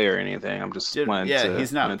this away or anything. I'm just wanting to. Yeah,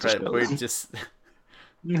 he's not. We're just.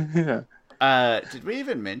 Did we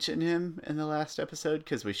even mention him in the last episode?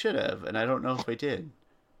 Because we should have, and I don't know if we did.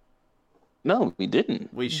 No, we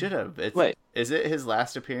didn't. We should have. Wait, is it his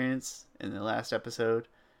last appearance in the last episode?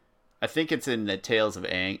 I think it's in the Tale of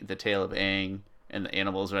Aang, and the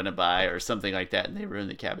animals running by or something like that, and they ruin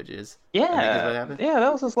the cabbages. Yeah, I think that's what happened. Yeah,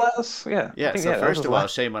 that was his last. Yeah. Yeah. So first of all,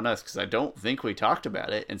 shame on us because I don't think we talked about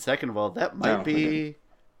it, and second of all, that might be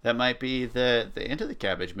the end of the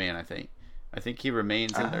Cabbage Man. I think he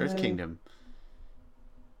remains in the Earth Kingdom.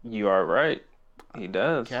 You are right. He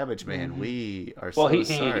does. Cabbage Man, we are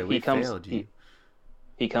sorry. We failed you.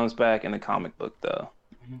 He comes back in the comic book, though.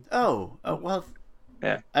 Oh, well.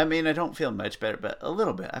 Yeah. I mean, I don't feel much better, but a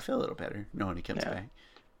little bit. I feel a little better knowing he comes back.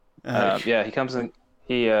 Yeah, he comes in.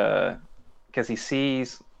 Because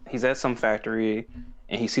he's at some factory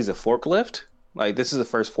and he sees a forklift. Like, this is the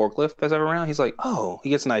first forklift that's ever around. He's like, oh, he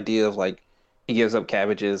gets an idea of he gives up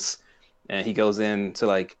cabbages and he goes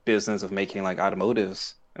into business of making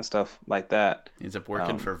automotives and stuff like that. He ends up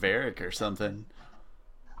working for Varric or something.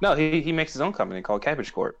 No, he makes his own company called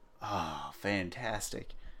Cabbage Corp. Oh, fantastic.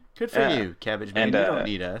 Good for you, Cabbage Man. You don't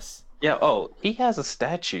need us. Yeah, he has a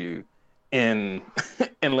statue in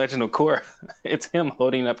Legend of Korra. It's him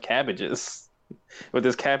holding up cabbages with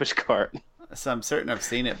his cabbage cart. So I'm certain I've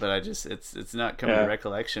seen it, but it's not coming to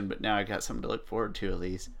recollection, but now I got something to look forward to at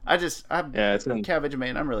least. Cabbage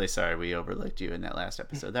Man, I'm really sorry we overlooked you in that last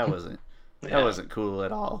episode. That wasn't cool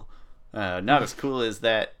at all. Not as cool as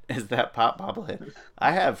that pop bobblehead.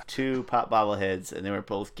 I have 2 pop bobbleheads, and they were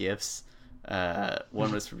both gifts.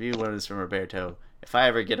 One was from you, one was from Roberto. If I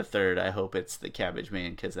ever get a third, I hope it's the Cabbage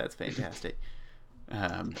Man because that's fantastic.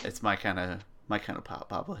 It's my kind of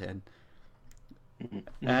bobblehead.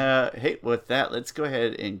 Mm-hmm. Hey, with that, let's go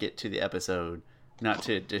ahead and get to the episode. Not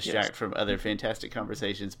to distract from other fantastic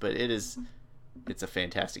conversations, but it's a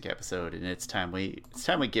fantastic episode, and it's time we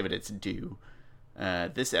give it its due.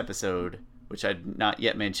 This episode, which I'd not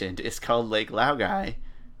yet mentioned, is called Lake Laogai.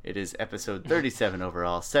 It is episode 37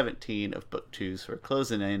 overall, 17 of book 2, so we're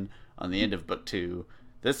closing in on the end of book 2.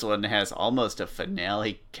 This one has almost a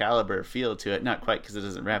finale caliber feel to it. Not quite, because it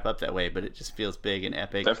doesn't wrap up that way, but it just feels big and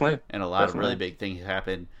epic. Definitely. And a lot of really big things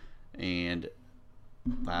happen. And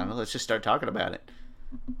I don't know, let's just start talking about it.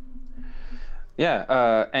 Yeah,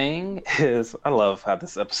 Aang is... I love how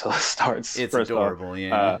this episode starts. It's adorable,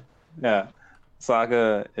 yeah. Yeah.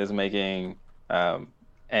 Sokka is making...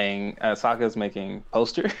 Sokka is making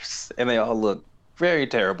posters, and they all look very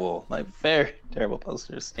terrible. Like, very terrible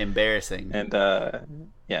posters. Embarrassing. And,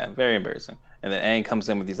 yeah, very embarrassing. And then Aang comes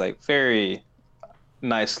in with these, like, very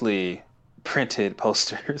nicely printed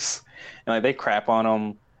posters. And, like, they crap on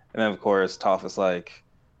them. And then, of course, Toph is like,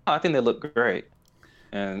 oh, I think they look great.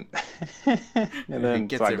 And and then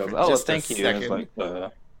Sokka goes, oh, thank you. And it's like,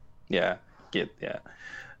 yeah.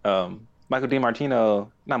 Michael DiMartino,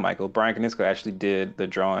 not Michael, Brian Konietzko actually did the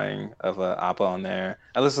drawing of Appa on there.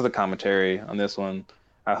 I listened to the commentary on this one.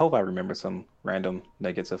 I hope I remember some random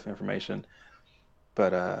nuggets of information.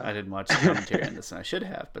 But I didn't watch the commentary on this one. I should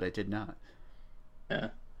have, but I did not. Yeah.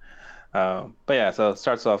 But yeah, so it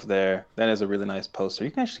starts off there. That is a really nice poster.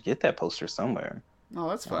 You can actually get that poster somewhere. Oh,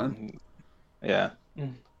 that's fun. Yeah.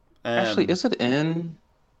 Actually, is it in?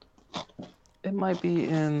 It might be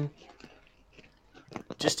in.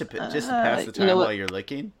 Just to pass the time while you're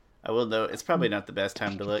looking, I will know it's probably not the best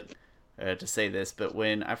time to look to say this, but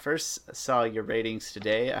when I first saw your ratings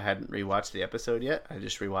today, I hadn't rewatched the episode yet. I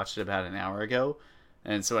just rewatched it about an hour ago,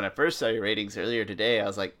 and so when I first saw your ratings earlier today, I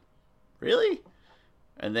was like, "Really?"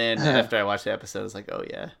 And then after I watched the episode, I was like, "Oh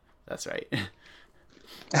yeah, that's right."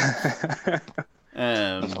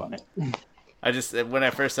 That's funny. I just when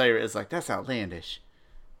I first saw you, it was like, that's outlandish.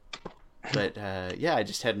 But yeah, I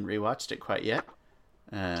just hadn't rewatched it quite yet.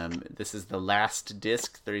 This is the last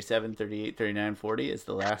disc, 37, 38, 39, 40 is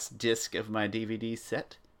the last disc of my DVD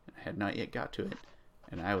set. I had not yet got to it,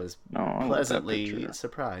 and I was pleasantly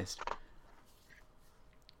surprised.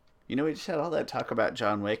 You know, we just had all that talk about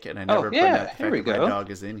John Wick, and I never pointed out the fact that my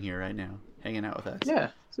dog is in here right now, hanging out with us. Yeah.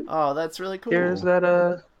 Oh, that's really cool. Here's that.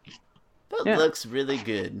 That looks really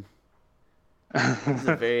good. It's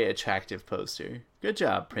a very attractive poster. Good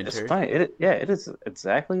job, printer. It's funny. It is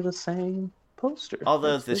exactly the same poster.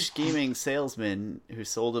 Although the scheming salesman who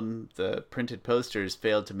sold him the printed posters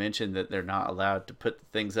failed to mention that they're not allowed to put the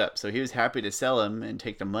things up. So he was happy to sell them and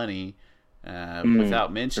take the money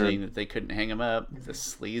without mentioning that they couldn't hang them up. The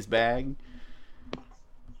sleaze bag.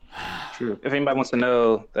 True. If anybody wants to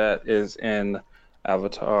know, that is in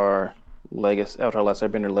Avatar Last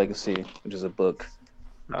Airbender Legacy, which is a book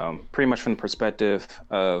pretty much from the perspective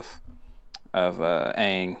of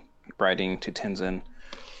Aang writing to Tenzin.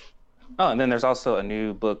 Oh, and then there's also a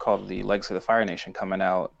new book called The Legacy of the Fire Nation coming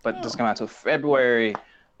out, but it doesn't come out until February,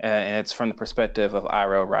 and it's from the perspective of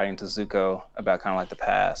Iroh writing to Zuko about kind of like the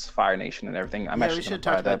past, Fire Nation and everything. We should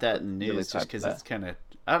talk about that in the news, just because it's kind of,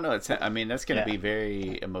 I don't know, that's going to be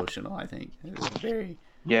very emotional, I think. It's very...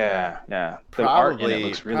 Yeah. The art in it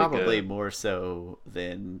looks really probably good. More so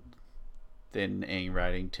than Aang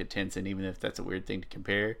writing to Tenzin, even if that's a weird thing to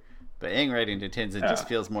compare. But Aang writing to Tenzin just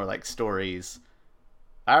feels more like stories.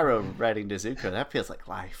 Iroh writing to Zuko, that feels like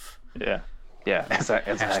life. Yeah,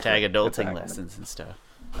 exactly. Hashtag adulting lessons and stuff.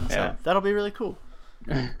 So that'll be really cool.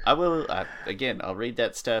 I'll read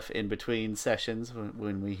that stuff in between sessions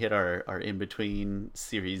when we hit our in between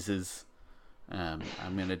series. I'm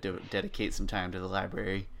gonna dedicate some time to the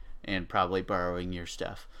library and probably borrowing your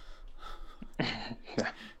stuff.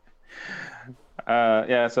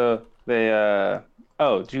 So they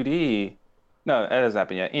Judy, no, that hasn't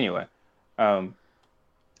happened yet. Anyway,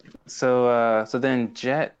 so then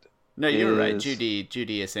Jet. No, you're right.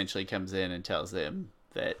 Judy essentially comes in and tells them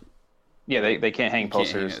that. Yeah, they can't hang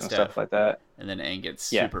posters and stuff like that. And then Aang gets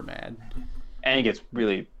super mad. Aang gets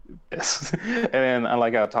really pissed. And then I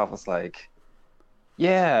like how Toph was like,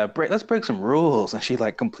 yeah, let's break some rules. And she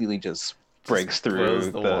like completely just breaks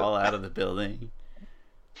through the wall out of the building.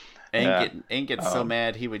 Aang gets so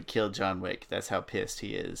mad he would kill John Wick. That's how pissed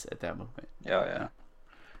he is at that moment. Yeah.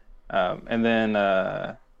 And then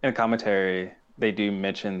in a commentary, they do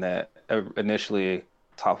mention that initially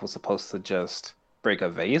Toph was supposed to just break a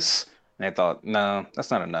vase. And they thought, no,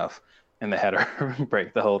 that's not enough. And they had her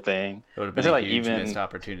break the whole thing. It would have been a huge missed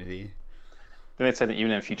opportunity. then they said that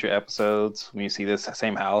even in future episodes, when you see this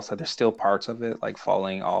same house, that there's still parts of it like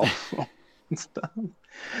falling off and stuff.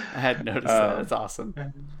 I hadn't noticed that. It's awesome.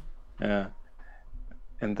 Yeah.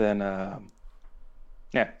 And then,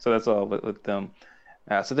 yeah, so that's all with them.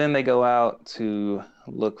 So then they go out to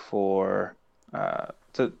look for,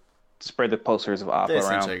 to spread the posters of Appa They around.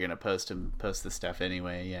 essentially are going to post the stuff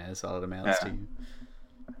anyway. Yeah, that's all it amounts to.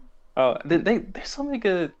 Oh, there's so many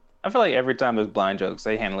good. I feel like every time there's blind jokes,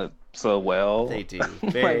 they handle it so well. They do.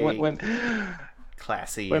 Very like when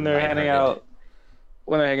classy. When they're handing out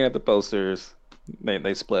the posters,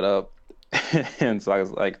 they split up. And so I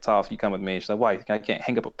was like, Toph, you come with me. She's like, why? I can't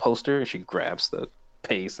hang up a poster. And she grabs the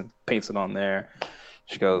paste and paints it on there.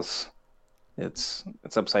 She goes, it's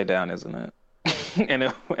upside down, isn't it?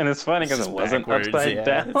 and it's funny because it wasn't upside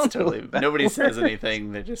down. It's totally, nobody says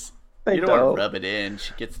anything. They just you don't want to rub it in.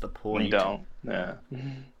 She gets the point. You don't. Yeah.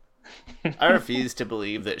 I refuse to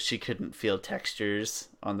believe that she couldn't feel textures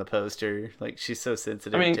on the poster. Like, she's so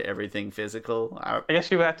sensitive to everything physical. I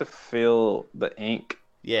guess you would have to feel the ink.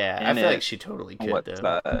 Yeah, I feel like she totally could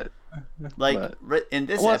though. Like in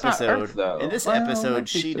this episode,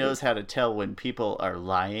 she knows how to tell when people are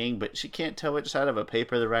lying, but she can't tell which side of a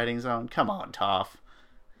paper the writing's on. Come on, Toph.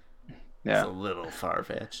 Yeah, it's a little far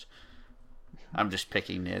fetched. I'm just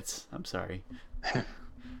picking nits. I'm sorry.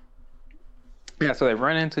 Yeah, so they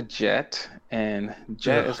run into Jet, and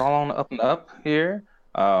Jet is all on the up and up here.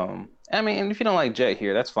 I mean, if you don't like Jet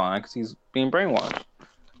here, that's fine because he's being brainwashed.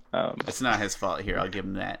 It's not his fault here. I'll give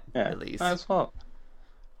him that at least. Not his fault.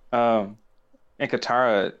 And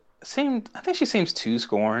Katara I think she seems too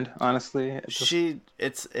scorned, honestly.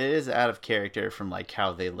 It is out of character from like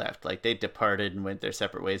how they left. Like they departed and went their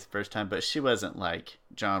separate ways the first time, but she wasn't like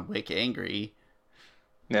John Wick angry.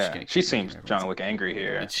 Yeah, she seems John Wick angry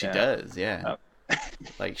here. And she does, yeah.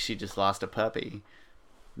 Like she just lost a puppy.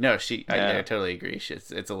 No, I totally agree.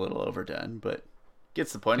 It's a little overdone, but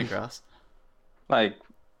gets the point across. Like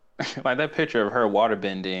that picture of her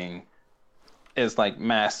waterbending is like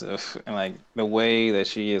massive, and like the way that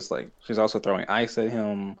she is, like she's also throwing ice at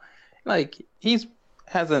him. Like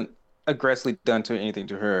hasn't aggressively done anything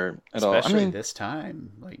to her at all. Especially this time,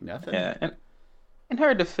 like nothing. Yeah, and in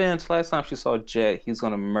her defense, last time she saw Jet, he's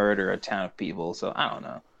gonna murder a town of people. So I don't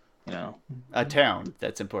know, a town.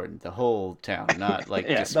 That's important. The whole town, not like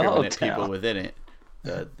discriminate people within it.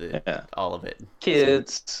 All of it.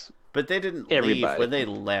 Kids. But they didn't leave. When they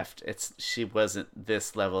left, she wasn't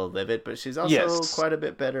this level livid, but she's also quite a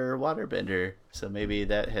bit better waterbender. So maybe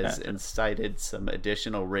that has incited some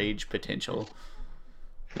additional rage potential.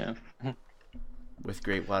 Yeah. With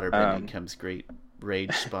great waterbending comes great rage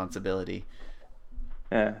responsibility.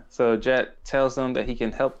 Yeah. So Jet tells them that he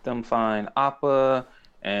can help them find Appa,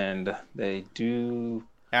 and they do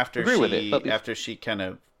agree with it. After she kind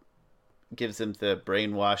of gives them the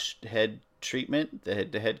brainwashed head treatment,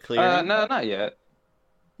 the head clearing? No, not yet.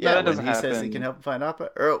 Yeah, no, when he says he can help find Appa.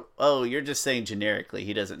 Oh, you're just saying generically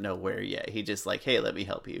he doesn't know where yet. He just like, hey, let me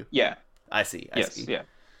help you. Yeah. I see. Yeah.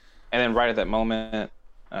 And then right at that moment,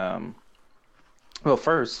 first,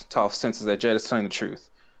 Toph senses that Jet is telling the truth,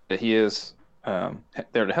 that he is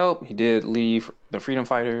there to help. He did leave the freedom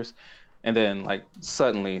fighters. And then like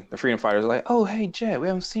suddenly the freedom fighters are like, oh, hey, Jet,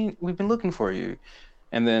 we've been looking for you.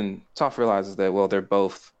 And then Toph realizes that, well, they're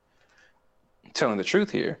both telling the truth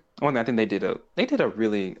here. One thing I think they did a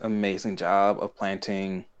really amazing job of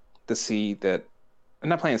planting the seed that,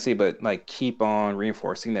 not planting the seed, but like keep on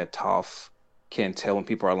reinforcing that Toph can tell when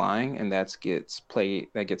people are lying, and that gets paid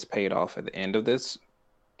off at the end of this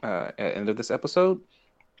episode.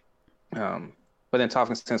 But then Toph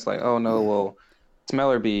can sense like, oh no, well,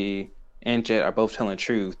 Smellerbee and Jet are both telling the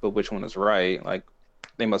truth, but which one is right? Like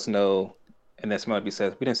they must know. And then Smellerbee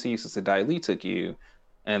says, we didn't see you since the Dai Li took you.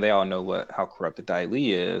 And they all know how corrupt the Dai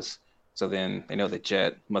Li is. So then they know that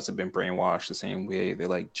Jet must have been brainwashed the same way that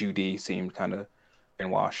like Judy seemed kind of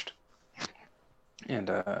brainwashed. And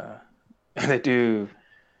they do.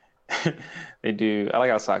 I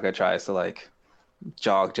like how Sokka tries to like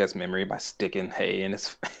jog Jet's memory by sticking hay in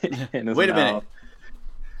his Wait a minute.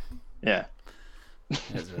 Yeah.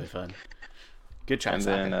 That's really fun. Good try,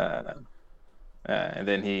 Sokka. And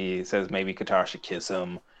then he says maybe Katara should kiss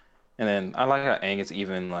him. And then I like how Aang is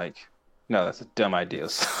even like, no, that's a dumb idea.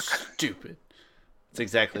 Stupid. That's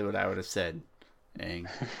exactly what I would have said, Aang.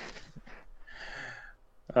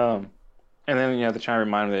 And then they're trying to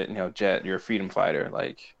remind him that Jet, you're a freedom fighter,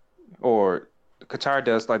 like, or Katara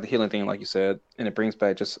does like the healing thing, like you said, and it brings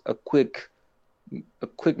back just a quick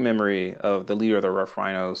memory of the leader of the Rough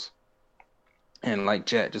Rhinos, and like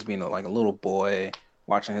Jet just being like a little boy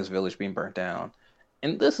watching his village being burnt down.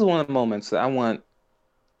 And this is one of the moments that I want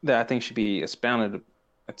that I think should be expounded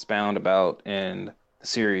about in the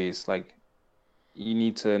series. Like you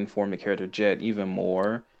need to inform the character Jet even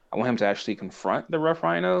more. I want him to actually confront the Rough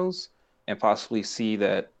Rhinos and possibly see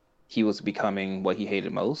that he was becoming what he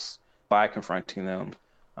hated most by confronting them.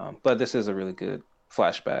 But this is a really good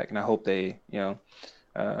flashback, and I hope they,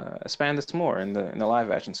 expand this more in the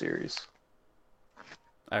live action series.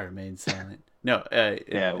 I remain silent. No,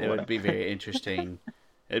 Yeah, it would what? be very interesting.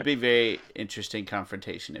 It'd be very interesting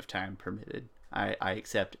confrontation if time permitted. I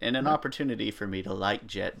accept, and an opportunity for me to like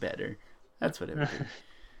Jet better. That's what it would be.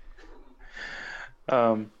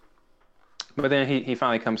 Um, but then he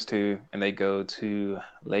finally comes to, and they go to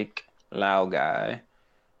Lake Laogai.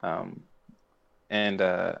 Um, and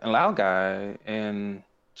Laogai in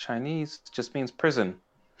Chinese just means prison,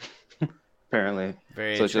 apparently.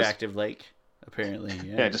 Very So it's just attractive lake, apparently.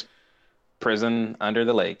 yeah, Yeah. just prison under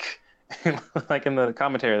the lake. Like in the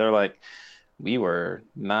commentary, they're like, we were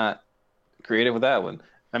not creative with that one.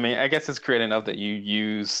 I mean, I guess it's creative enough that you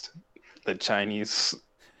used the Chinese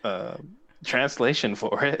uh, translation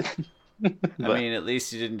for it. I But mean, at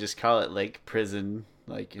least you didn't just call it Lake Prison.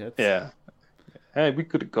 Like that's yeah, hey, we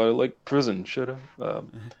could have called it like prison, should have.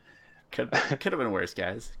 could have been worse,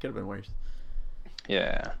 guys. Could have been worse.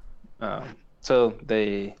 Yeah. So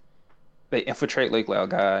they infiltrate Lake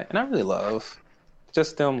Laogai, and I really love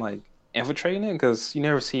just them like infiltrating it because you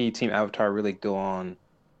never see Team Avatar really go on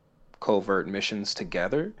covert missions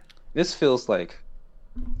together. This feels like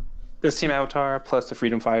this Team Avatar plus the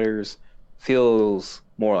Freedom Fighters feels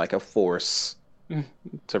more like a force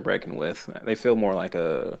to reckon with. They feel more like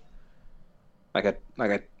a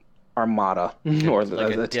armada or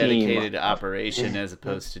Like a a team. dedicated operation as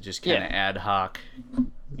opposed to just kind Yeah, of ad hoc,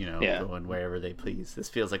 yeah, going wherever they please. This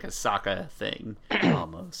feels like a Sokka thing,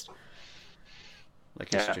 almost.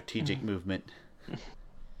 Like a yeah, strategic movement.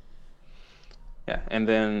 yeah.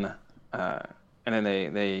 Uh, and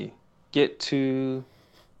then they get to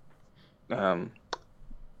um,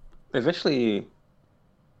 eventually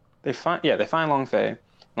they find Long Fei.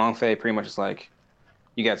 Long Fei pretty much is like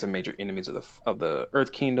you got some major enemies of the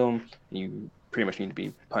Earth Kingdom. You pretty much need to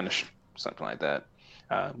be punished, something like that.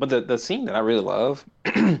 But the scene that I really love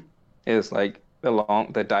is like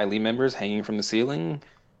the Dai Li members hanging from the ceiling.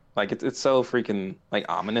 Like it's so freaking like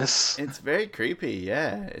ominous. It's very creepy,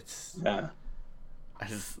 yeah. Yeah.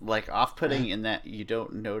 It's like off-putting in that you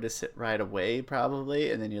don't notice it right away, probably,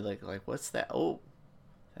 and then you're like, what's that? Oh,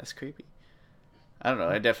 that's creepy. I don't know.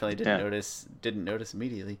 I definitely didn't Yeah. notice. Didn't notice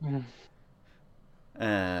immediately.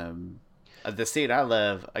 Um, the scene I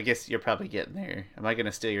love. I guess you're probably getting there. Am I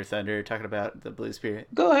gonna steal your thunder talking about the Blue Spirit?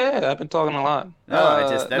 Go ahead. I've been talking a lot. No, I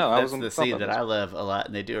just No, I that's wasn't the talking scene about that this. I love a lot,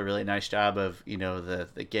 and they do a really nice job of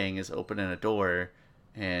the gang is opening a door,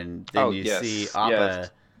 and then Oh, you see yes. Yes.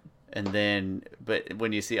 Appa, and then but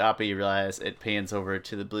when you see Appa, you realize it pans over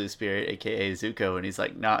to the Blue Spirit, aka Zuko, and he's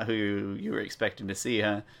like, not who you were expecting to see,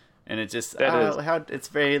 huh? And it just That is. how it's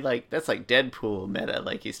very like that's like Deadpool meta,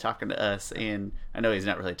 like he's talking to us, and I know he's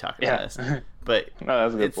not really talking to Yeah. us, but No,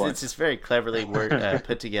 that's a good point. it's just very cleverly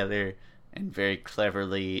put together and very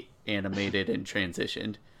cleverly animated and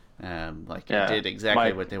transitioned. Like it Yeah. did exactly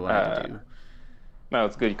Mike, what they wanted to do. no,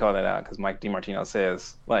 it's good you call that out because Mike DiMartino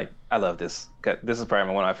says, like, I love this cut. This is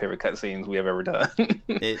probably one of my favorite cut scenes we have ever done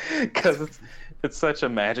It because it's such a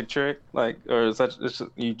magic trick, like, or such.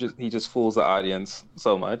 He just fools the audience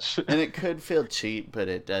so much. and it could feel cheap, but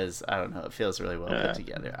it does. I don't know. It feels really well put Yeah.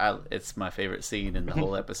 together. It's my favorite scene in the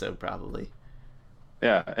whole episode, probably.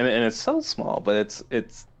 Yeah, and it's so small, but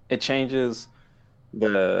it changes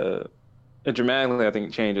the it dramatically. I think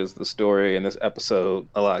it changes the story in this episode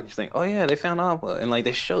a lot. You think, oh yeah, they found Appa, and like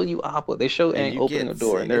they show you Appa. They show And Aang you opening get a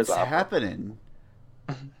door, and there's it's Appa. happening.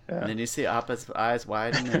 And Yeah, then you see Appa's eyes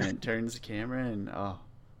widen, and it turns the camera, and oh,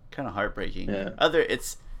 kind of heartbreaking. yeah,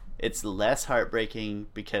 It's less heartbreaking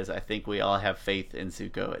because I think we all have faith in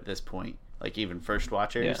Zuko at this point. Like even first yeah.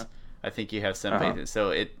 watchers, I think you have some Uh-huh. faith. So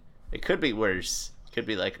it could be worse. It could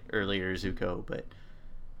be like earlier Zuko, but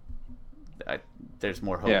I, there's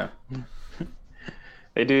more hope. Yeah.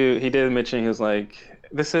 They do. He did mention he was like,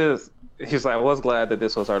 "This is." He was like, "I was glad that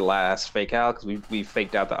this was our last fake out because we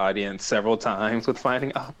faked out the audience several times with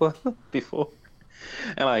finding Appa before."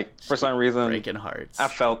 And like for some reason, Breaking hearts. I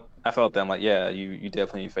felt them like, yeah, you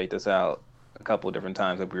definitely faked this out a couple of different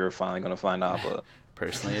times that we were finally gonna find Appa.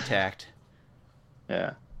 Personally attacked.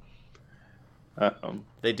 Yeah.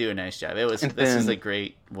 They do a nice job. And This is then a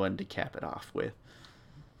great one to cap it off with.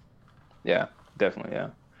 yeah, definitely, yeah.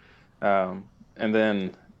 And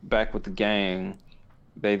then back with the gang,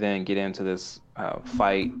 they then get into this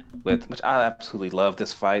which I absolutely love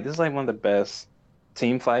this fight. This is like one of the best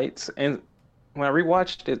team fights, and when I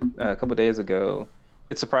rewatched it a couple days ago,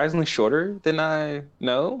 it's surprisingly shorter than I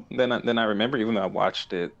know than I remember, even though I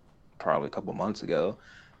watched it probably a couple months ago.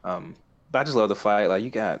 But I just love the fight. Like you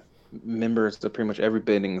got members of pretty much every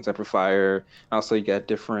bending except for fire. Also, you got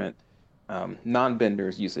different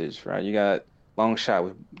non-benders usage, right? You got long shot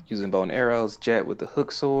with using bow and arrows, jet with the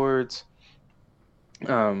hook swords,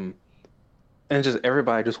 um, and just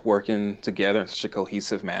everybody just working together in such a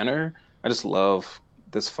cohesive manner. I just love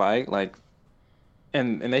this fight. Like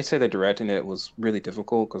and they say that directing it was really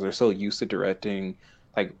difficult because they're so used to directing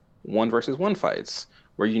like one versus one fights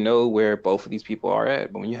where you know where both of these people are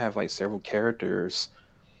at. But when you have like several characters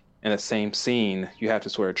in the same scene, you have to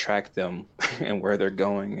sort of track them and where they're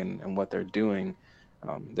going and what they're doing.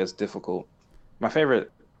 That's difficult. My favorite,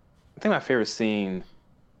 I think my favorite scene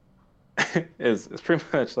is pretty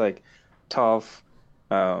much like Toph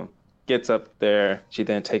um, gets up there. She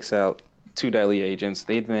then takes out two deadly agents.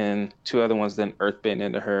 They then two other ones then earthbend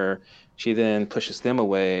into her. She then pushes them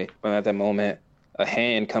away. But at that moment, a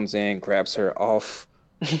hand comes in, grabs her off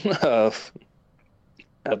of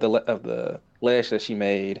of the ledge that she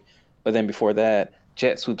made. But then before that,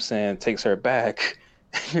 Jet swoops in, takes her back.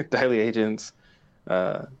 Deadly agents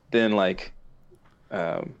then like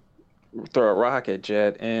um, throw a rock at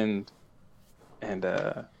Jet and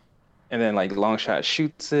uh and then like Longshot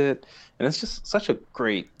shoots it, and it's just such a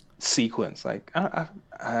great sequence. Like Giancarlo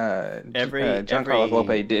Every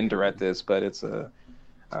Volpe didn't direct this, but it's a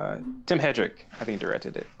Tim Hedrick I think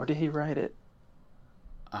directed it, or did he write it?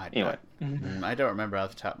 I, I, Anyway, I don't remember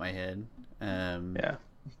off the top of my head. yeah.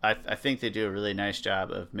 I think they do a really nice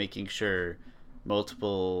job of making sure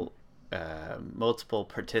multiple multiple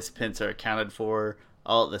participants are accounted for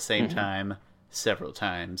all at the same Mhm. time, several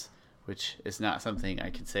times, which is not something I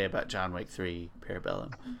can say about John Wick 3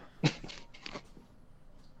 Parabellum.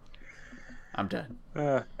 I'm done.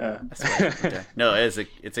 I swear, I'm done. No,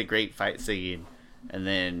 it's a great fight scene, and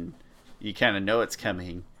then you kind of know it's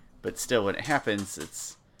coming, but still, when it happens,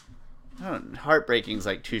 it's heartbreaking is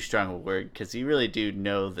like too strong a word because you really do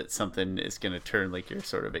know that something is going to turn, like you're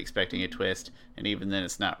sort of expecting a twist, and even then,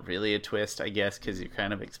 it's not really a twist, I guess, because you're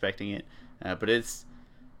kind of expecting it. But it's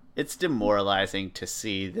demoralizing to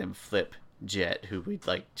see them flip Jet, who we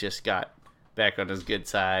like just got back on his good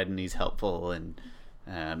side, and he's helpful, and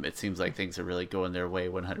it seems like things are really going their way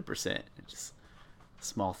 100%. It's just a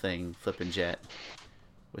small thing, flipping Jet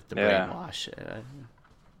with the Yeah, brainwash.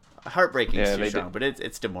 Heartbreaking is yeah, too they did. strong, but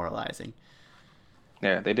it's demoralizing.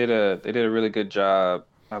 Yeah, they did a really good job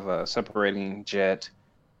of separating Jet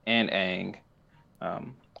and Aang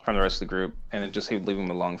from the rest of the group, and then just leaving him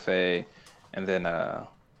along Fei. And then I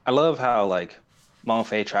love how like Long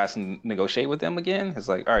Fei tries to negotiate with them again. It's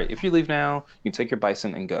like, all right, if you leave now, you take your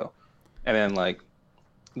bison and go. And then like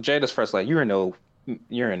Jet is first like, you're in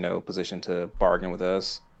no position to bargain with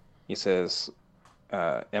us. He says,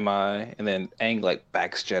 am I? And then Aang like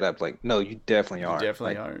backs Jet up, like, no, you definitely You aren't.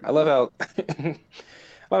 definitely Like, aren't. I love how I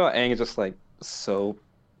love how Aang is just like so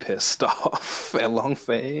pissed off at Long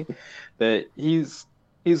Fei that he's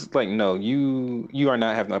like, no, you are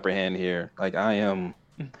not having the upper hand here. Like I am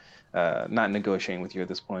not negotiating with you at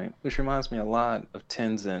this point, which reminds me a lot of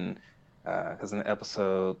Tenzin, because in the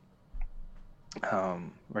episode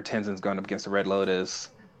where Tenzin's going up against the Red Lotus,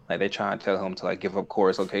 like they try and tell him to like give up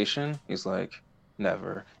Korra's location. He's like,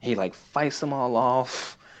 never. He like fights them all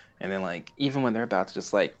off, and then like even when they're about to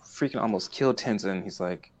just like freaking almost kill Tenzin, he's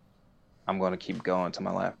like, I'm going to keep going to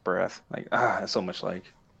my last breath. Like it's so much like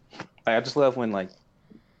I just love when like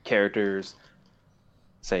characters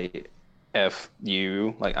say F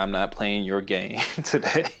you, like I'm not playing your game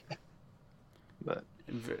today. But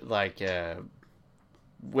Like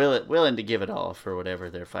willing to give it all for whatever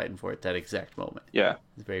they're fighting for at that exact moment. yeah,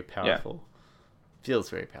 It's very yeah, powerful. Feels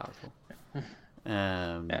very powerful.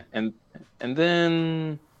 yeah. And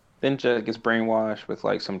then Jet gets brainwashed with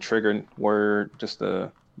like some trigger word, just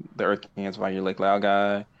the Earth King's why you like loud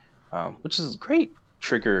guy, which is great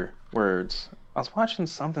trigger words. I was watching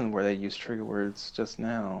something where they used trigger words just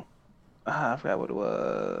now. I forgot what it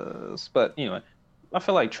was. But anyway, I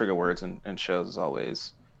feel like trigger words in shows is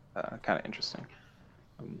always kind of interesting.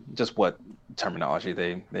 Just what terminology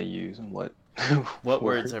they use and what What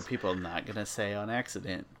words are words. people not gonna say on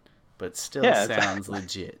accident, but still Yeah, sounds exactly.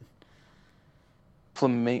 legit?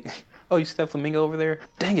 Flamingo. Oh, you see that flamingo over there?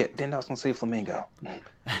 Dang it! Didn't I was gonna say flamingo.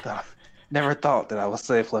 Thought- Never thought that I would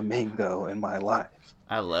say flamingo in my life.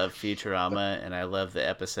 I love Futurama, and I love the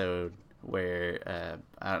episode where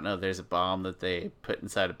I don't know. There's a bomb that they put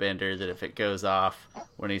inside a bender that if it goes off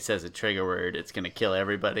when he says a trigger word, it's gonna kill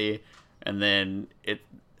everybody. And then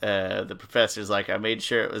the professor's like, I made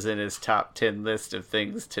sure it was in his top 10 list of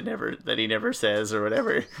things that he never says or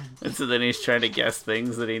whatever. And so then he's trying to guess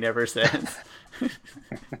things that he never says. It's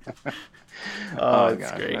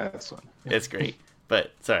great. That's fun. It's great.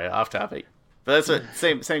 But sorry, off topic. But that's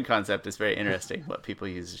what same concept. Is very interesting what people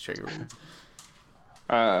use as trigger words.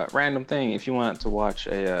 Random thing. If you want to watch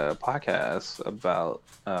a podcast about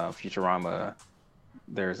Futurama,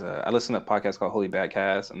 I listen to a podcast called Holy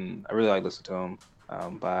Badcast, and I really like listening to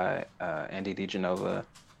him by Andy DiGenova,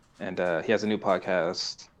 and he has a new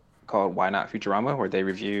podcast called Why Not Futurama, where they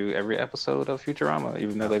review every episode of Futurama,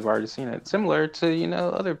 even though they've already seen it. Similar to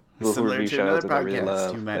other people who review shows that I really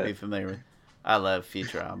love. You might be familiar with. I love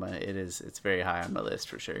Futurama. It's very high on my list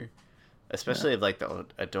for sure. Especially of like the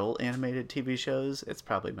adult animated TV shows. It's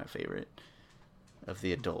probably my favorite of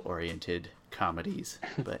the adult oriented comedies.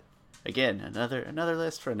 But again, another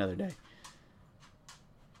list for another day.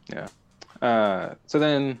 Yeah. So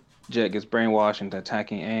then Jet gets brainwashed into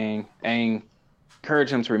attacking Aang. Aang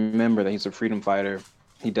encourages him to remember that he's a freedom fighter.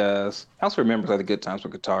 He does. He also remembers like the good times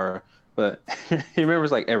with Katara, but he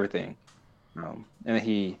remembers like everything. And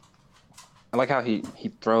then I like how he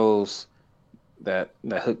throws that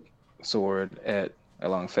hook sword at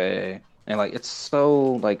Long Fei, and like it's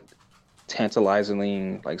so like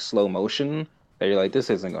tantalizingly like slow motion that you're like, this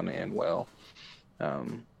isn't going to end well.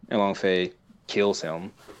 And Long Fei kills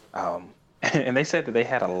him. And they said that they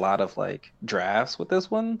had a lot of like drafts with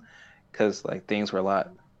this one because like things were a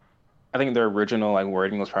lot. I think their original like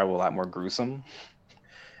wording was probably a lot more gruesome,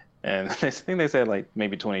 and I think they said like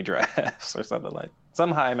maybe 20 drafts or something, like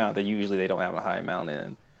some high amount that usually they don't have a high amount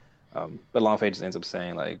in. But Long Fei just ends up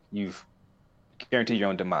saying like, you've guaranteed your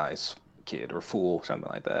own demise, kid, or fool, something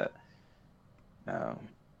like that.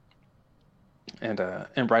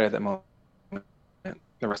 And right at that moment,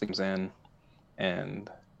 the rest comes in, and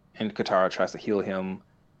Katara tries to heal him.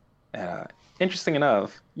 Interesting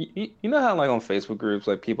enough, you know how like on Facebook groups,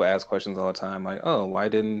 like people ask questions all the time, like, oh, why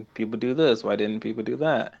didn't people do this? Why didn't people do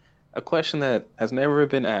that? A question that has never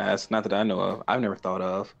been asked, not that I know of, I've never thought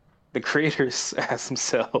of. The creators ask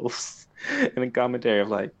themselves in the commentary of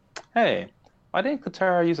like, hey, why didn't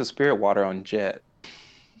Katara use a spirit water on Jet?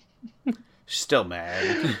 Still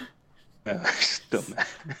mad. Still mad.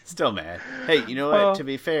 Still mad. Hey, you know what? Well, to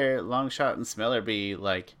be fair, Longshot and Smellerby,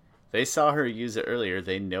 like, they saw her use it earlier.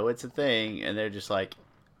 They know it's a thing, and they're just like,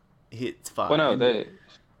 it's fine. Well, no,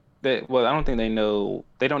 well, I don't think they know.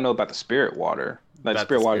 They don't know about the spirit water. Like the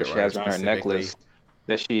spirit water she has around her necklace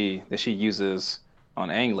that she uses on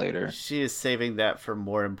Aang later. She is saving that for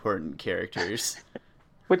more important characters,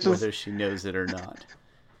 whether she knows it or not.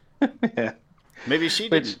 Yeah. Maybe she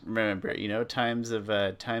didn't remember. Times of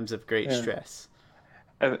great stress.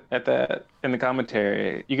 At that in the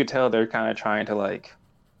commentary, you could tell they're kind of trying to like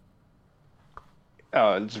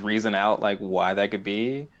just reason out like why that could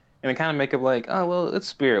be, and they kind of make it like, oh well, it's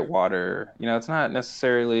spirit water. It's not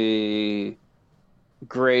necessarily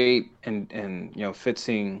great and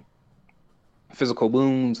fixing physical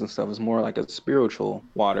wounds and stuff. Is more like a spiritual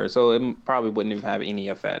water, so it probably wouldn't even have any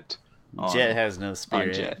effect. Jet has no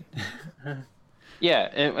spirit. Jet. Yeah,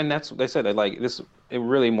 and that's what they said, that like this, it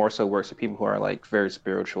really more so works for people who are like very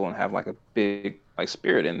spiritual and have like a big like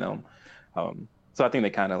spirit in them. So I think they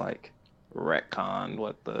kind of like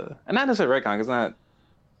retconned and not necessarily retcon, because not.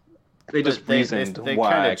 They just reasoned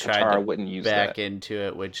why Katara wouldn't use that. Back into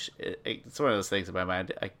it, which it's one of those things in my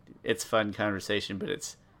mind. It's fun conversation, but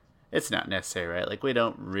it's not necessary, right? Like, we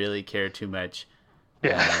don't really care too much.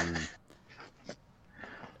 Yeah.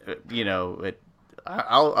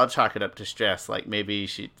 I'll chalk it up to stress. Like, maybe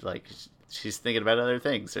she's thinking about other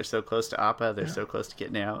things. They're so close to Appa. They're so close to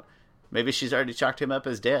getting out. Maybe she's already chalked him up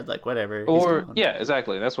as dead. Like, whatever. Or yeah,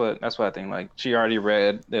 exactly. That's what I think. Like, she already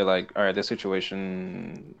read. They're like, all right, this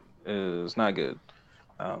situation is not good.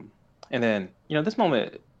 And then this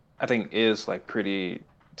moment I think is like pretty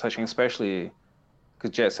touching, especially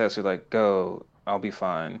because Jet says to like, go, I'll be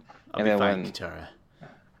fine. I'll be fine, Katara.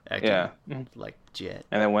 Acting like Jet.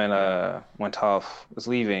 And then when Toph is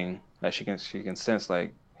leaving, that she can sense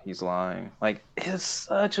like he's lying. Like, it's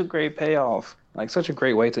such a great payoff. Like, such a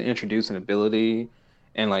great way to introduce an ability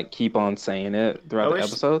and like keep on saying it throughout the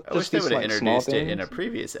episode. I wish they would have introduced it in a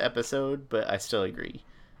previous episode, but I still agree.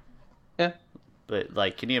 Yeah. But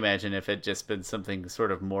like, can you imagine if it just been something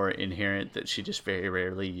sort of more inherent that she just very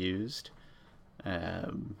rarely used?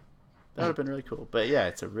 That would have been really cool. But yeah,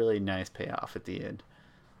 it's a really nice payoff at the end.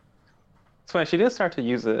 It's funny, she did start to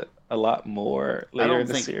use it a lot more later in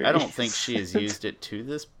the series. I don't think she has used it to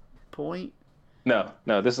this point. No,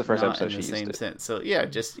 this is the first episode she used it. In the same sense. So yeah,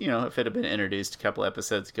 just, if it had been introduced a couple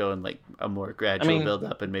episodes ago and like a more gradual build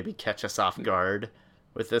up and maybe catch us off guard,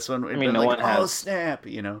 With this one, it'd I mean, been no like, one oh has. snap,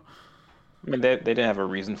 you know. I mean, they didn't have a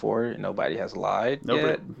reason for it. Nobody has lied Nobody,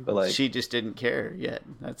 yet. But like, she just didn't care yet.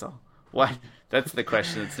 That's all. Why? That's the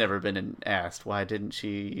question that's never been asked. Why didn't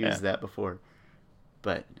she yeah, use that before?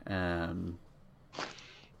 But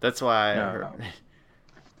that's why. no,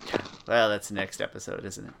 Well, that's the next episode,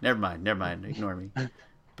 isn't it? Never mind. Never mind. Ignore me.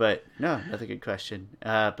 But no, another good question.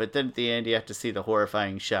 But then at the end, you have to see the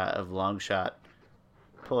horrifying shot of Longshot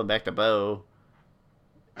pulling back the bow.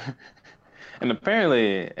 and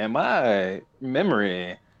apparently, in my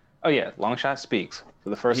memory, oh yeah, Longshot speaks for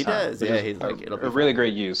the first He time, does. which Yeah, is he's like, it'll be a really fine.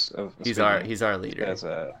 great use of He's speaking. our leader. As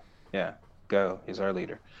yeah, go. He's our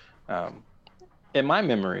leader. Um, in my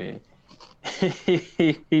memory,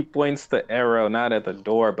 he points the arrow not at the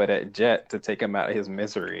door but at Jet to take him out of his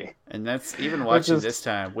misery. And that's even Which watching is this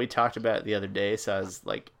time. We talked about it the other day, so I was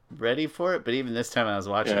like ready for it. But even this time I was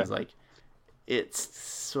watching, I yeah. was like, it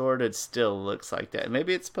sort of still looks like that.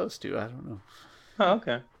 Maybe it's supposed to. I don't know. Oh,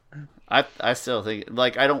 okay. I still think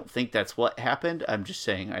like I don't think that's what happened. I'm just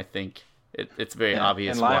saying I think it's very Yeah.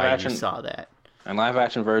 obvious In live why action, you saw that. in live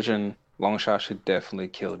action version, Longshot should definitely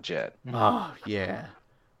kill Jet. Oh yeah.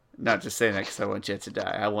 Not just saying that because I want Jet to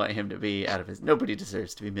die. I want him to be out of his. Nobody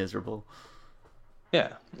deserves to be miserable.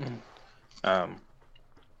 Yeah. Um.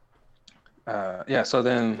 Yeah. So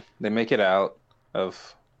then they make it out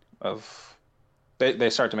of they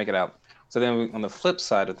start to make it out. So then on the flip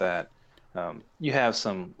side of that, you have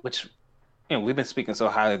some which we've been speaking so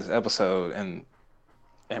highly of this episode and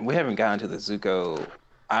we haven't gotten to the Zuko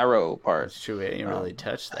Iroh part. It's true. We ain't really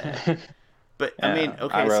touched that. But I mean, Yeah,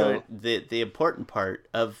 okay, so Iroh. the important part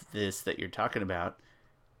of this that you're talking about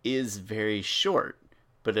is very short,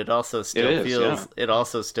 but it also still is, feels yeah. it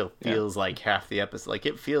also still Yeah. feels like half the episode. Like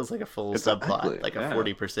it feels like a full Exactly, subplot, like a yeah.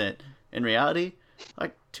 40%. In reality,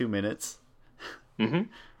 like 2 minutes.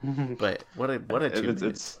 Mm-hmm. But what a 2 minutes.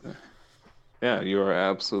 It's yeah, you are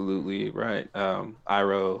absolutely right.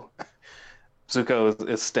 Iroh Zuko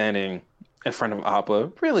is standing in front of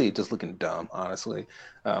Appa, really just looking dumb, honestly.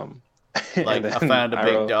 Like And I then found a Iroh,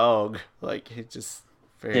 big dog. Like it just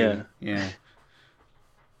very yeah.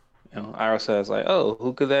 Iroh says like, "Oh,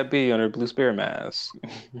 who could that be under Blue Spirit mask?"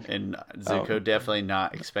 And Zuko definitely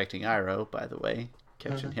not expecting Iroh, by the way,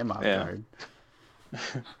 catching him off Yeah. guard.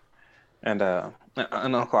 And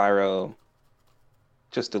Uncle Iroh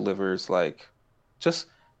just delivers like just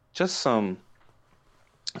some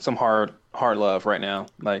hard love right now.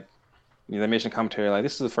 Like they mentioned commentary, like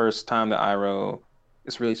this is the first time that Iroh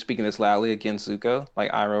is really speaking this loudly against Zuko.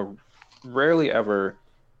 Like Iroh rarely ever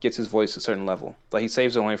gets his voice to a certain level. Like he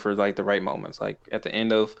saves it only for like the right moments. Like at the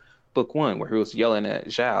end of book 1, where he was yelling at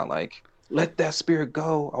Zhao, like, "Let that spirit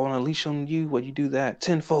go. I want to unleash on you when you do that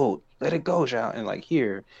tenfold. Let it go, Zhao." And like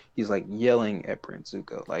here, he's like yelling at Prince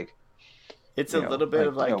Zuko. Like It's a little bit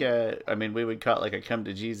of like a I mean, we would call it like a come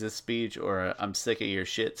to Jesus speech or a I'm sick of your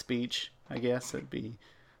shit speech, I guess. It'd be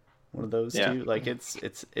one of those Yeah. two. Like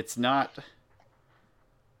it's not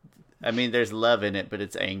I mean, there's love in it, but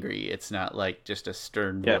it's angry. It's not like just a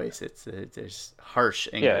stern Yeah. voice. There's harsh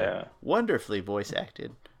anger. Yeah. Wonderfully voice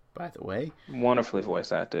acted, by the way. Wonderfully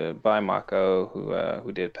voice acted by Mako,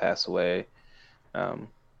 who did pass away.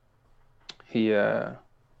 He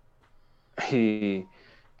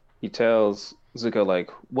he tells Zuko like,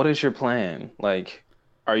 "What is your plan? Like,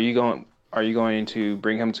 are you going to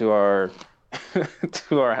bring him to our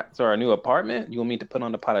to our new apartment? You want me to put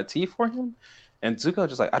on a pot of tea for him?" And Zuko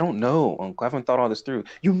just like, "I don't know, Uncle. I haven't thought all this through."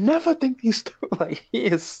 You never think these through. Like he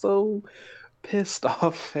is so pissed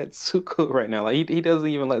off at Zuko right now. Like he doesn't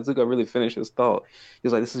even let Zuko really finish his thought.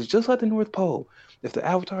 He's like, "This is just like the North Pole. If the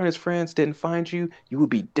Avatar and his friends didn't find you, you would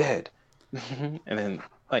be dead." And then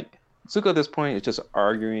like Zuko at this point is just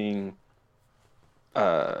arguing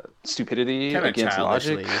stupidity Kind of against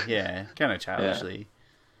childishly. logic. Yeah, kind of childishly.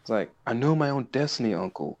 It's like, "I know my own destiny,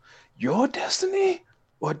 Uncle. Your destiny?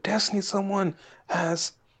 Or destiny someone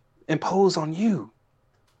has imposed on you?"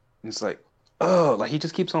 And it's like, oh, like he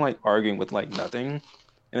just keeps on like arguing with like nothing.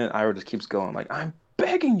 And then Iroh just keeps going, like, "I'm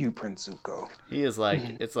begging you, Prince Zuko." He is like,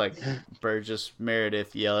 it's like Burgess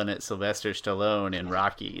Meredith yelling at Sylvester Stallone in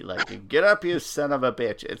Rocky, like, "Get up, you son of a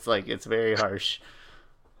bitch!" It's like it's very harsh.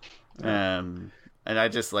 And I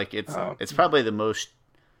just like it's probably the most.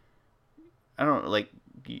 I don't like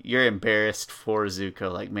you're embarrassed for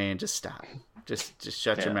Zuko. Like, man, just stop, just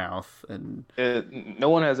shut your mouth. And No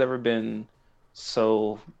one has ever been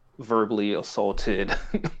so verbally assaulted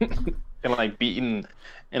and like beaten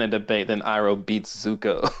in a debate than Iroh beats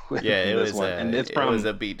Zuko. yeah, it was one. And it was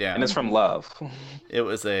a beatdown, and it's from love. It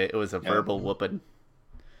was a verbal whooping.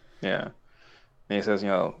 Yeah. And he says,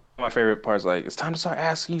 my favorite part is like, it's time to start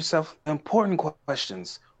asking yourself important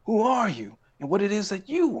questions. Who are you? And what it is that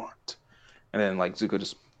you want? And then like Zuko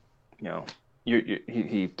just, you know,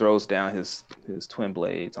 he throws down his twin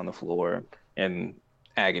blades on the floor in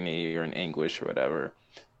agony or in anguish or whatever.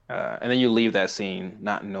 And then you leave that scene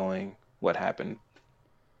not knowing what happened.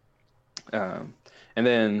 And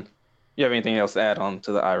then you have anything else to add on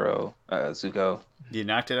to the Iroh, Zuko? You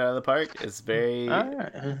knocked it out of the park. It was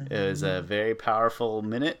a very powerful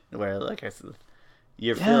minute where, like I said,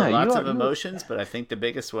 you're feeling lots of emotions, but I think the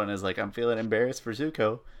biggest one is like I'm feeling embarrassed for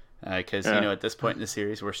Zuko because you know at this point in the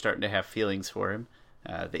series we're starting to have feelings for him.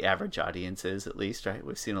 The average audience is, at least, right?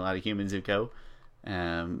 We've seen a lot of human Zuko.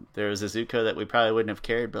 There was a Zuko that we probably wouldn't have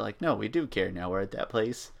cared, but like, no, we do care now. We're at that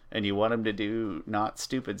place, and you want him to do not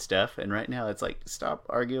stupid stuff. And right now, it's like stop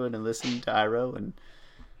arguing and listen to Iroh, and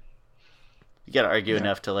you got to argue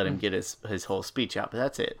enough to let him get his whole speech out. But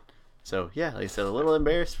that's it. So yeah, like I said, a little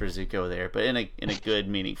embarrassed for Zuko there, but in a good,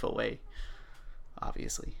 meaningful way,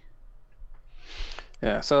 obviously.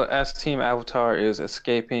 Yeah, so as Team Avatar is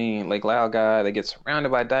escaping Lake Laogai, they get surrounded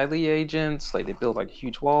by Dai Li agents. Like they build like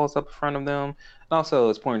huge walls up in front of them. And also,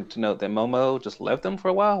 it's important to note that Momo just left them for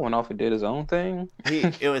a while, went off and did his own thing.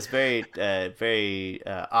 It was very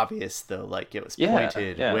obvious though. Like it was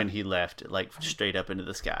pointed when he left, like straight up into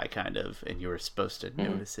the sky, kind of, and you were supposed to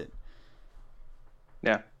notice it.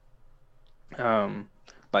 Yeah. Momo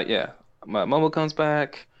comes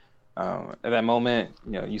back. At that moment,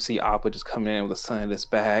 you know, you see Appa just coming in with the sun at his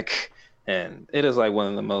back, and it is like one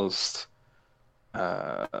of the most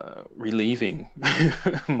relieving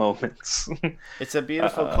moments. It's a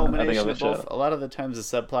beautiful culmination of both. A lot of the times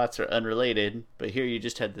the subplots are unrelated, but here you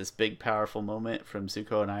just had this big, powerful moment from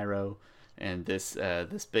Zuko and Iroh, and this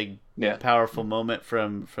big, powerful moment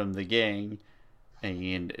from the gang.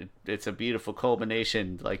 And it's a beautiful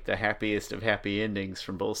culmination, like the happiest of happy endings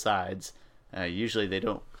from both sides. Usually they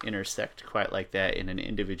don't intersect quite like that in an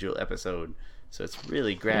individual episode, so it's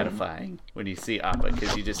really gratifying when you see Appa,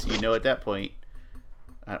 because you know at that point,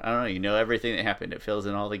 I don't know, you know everything that happened. It fills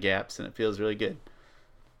in all the gaps, and it feels really good.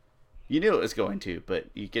 You knew it was going to, but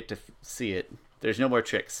you get to see it. There's no more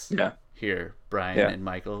tricks here, Brian and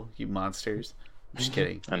Michael, you monsters. I'm just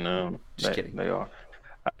kidding. I know. Just kidding. They are.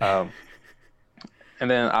 And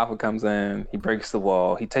then Appa comes in, he breaks the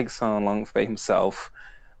wall, he takes on Long Fei himself,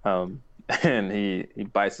 and he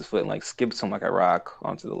bites his foot and like skips him like a rock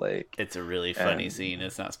onto the lake. It's a really funny scene.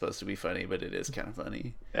 It's not supposed to be funny, but it is kind of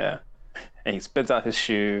funny. Yeah. And he spits out his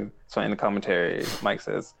shoe. So in the commentary, Mike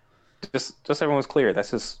says, just so everyone's clear,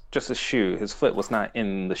 that's just his shoe. His foot was not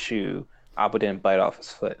in the shoe. Appa didn't bite off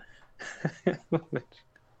his foot.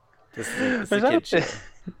 This is a kid show.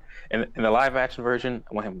 In the live action version,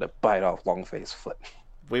 I want him to bite off Long Fei's foot.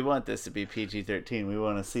 We want this to be PG-13. We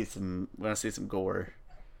want to see some gore.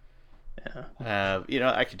 Yeah.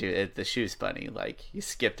 I could do it. The shoe's funny. Like you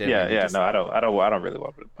skipped him. No, I don't really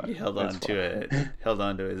want it. He held on to it. Held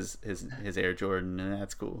on to his Air Jordan, and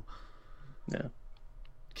that's cool. Yeah.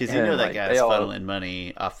 Because that guy's funneling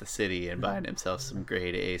money off the city and buying himself some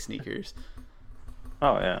grade A sneakers.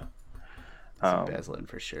 Oh yeah. Embezzling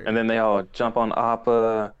for sure. And then they all jump on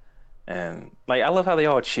Appa, and like I love how they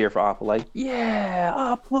all cheer for Appa. Like, yeah,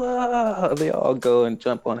 Appa! They all go and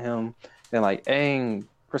jump on him, and like Aang,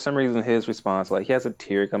 for some reason, his response, like he has a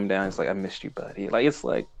tear coming down. It's like, I missed you, buddy. Like it's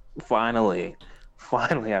like finally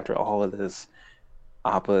after all of this,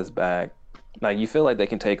 Appa is back. Like you feel like they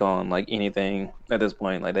can take on like anything at this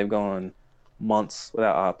point. Like they've gone months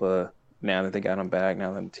without Appa. Now that they got him back,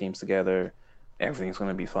 now that the team's together, everything's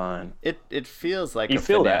gonna be fine. It feels like you a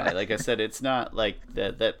feel finale. that. Like I said, it's not like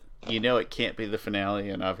that. It can't be the finale,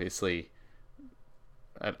 and obviously,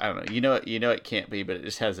 I don't know. It can't be, but it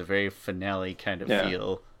just has a very finale kind of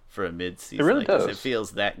feel for a mid-season. It really does. It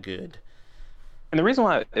feels that good. And the reason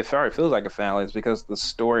why it already feels like a finale is because the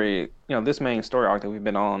story, this main story arc that we've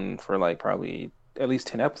been on for like probably at least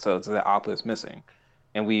 10 episodes, that Appa is missing,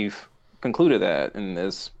 and we've concluded that in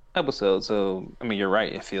this episode. So I mean, you're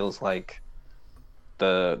right. It feels like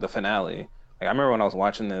the finale. Like I remember when I was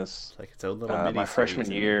watching this, like its own little my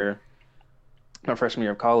freshman year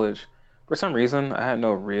of college. For some reason, I had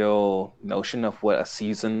no real notion of what a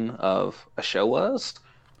season of a show was,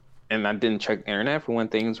 and I didn't check the internet for when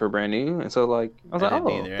things were brand new. And so, like, I was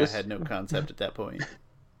I had no concept at that point.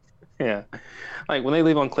 Yeah, like when they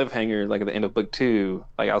leave on cliffhanger, like at the end of book 2,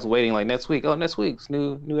 like I was waiting, like next week's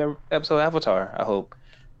new episode of Avatar, I hope.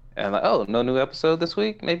 And like, no new episode this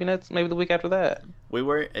week. Maybe the week after that. We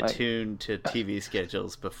weren't attuned to TV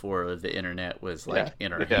schedules before the internet was like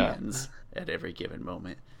in our hands at every given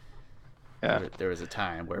moment. Yeah, there was a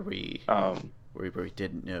time where we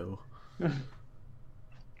didn't know.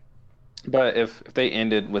 But if they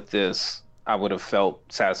ended with this, I would have felt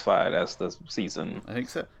satisfied as the season, I think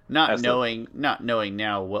so. Not as the knowing, not knowing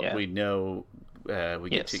now what yeah, we know, we get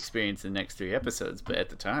to yes, experience in the next 3 episodes. But at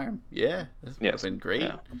the time, yeah, this would have yes, been great.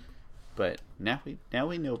 yeah, But now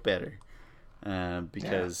we know better, yeah.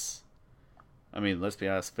 because I mean, let's be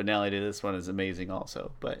honest, finale to this one is amazing,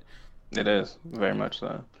 also. But It is very much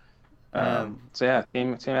so. um, So yeah,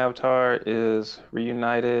 Team Avatar is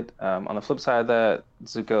reunited. On the flip side of that,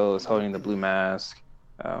 Zuko is holding the blue mask,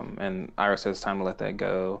 and Iroh says it's time to let that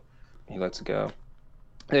go. He lets it go.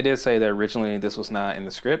 They did say that originally this was not in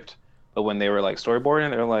the script, but when they were like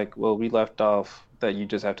storyboarding, they were like, "Well, we left off that you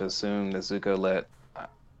just have to assume that Zuko let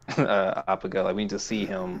Appa go. Like we need to see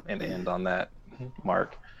him and end on that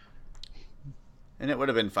mark." and it would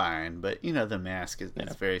have been fine. But the mask is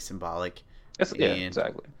Yeah, very symbolic, yeah, and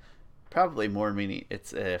exactly. probably more meaning.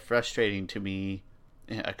 It's frustrating to me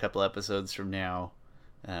a couple episodes from now,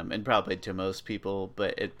 and probably to most people.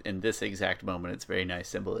 But in this exact moment, it's very nice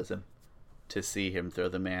symbolism to see him throw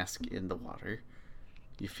the mask in the water.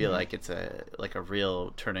 You feel Mhm. like it's a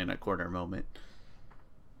real turn in a corner moment.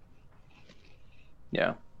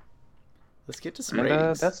 Yeah, Let's get to some and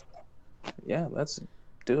ratings. that's yeah, let's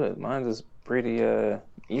do it. Mine is pretty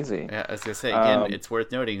easy. Yeah, I was gonna say again, Um, it's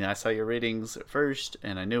worth noting that I saw your ratings first,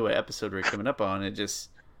 and I knew what episode we were coming up on. It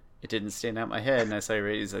didn't stand out in my head, and I saw your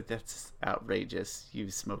ratings like that's outrageous. You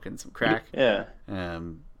smoking some crack. yeah.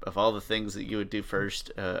 Of all the things that you would do first,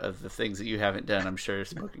 of the things that you haven't done, I'm sure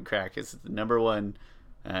smoking crack is the number one.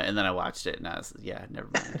 And then I watched it, and I was yeah, never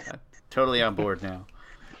mind. I'm totally on board now.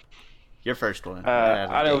 Your first one, right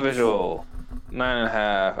out of the gates. Audiovisual,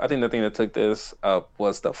 9.5. I think the thing that took this up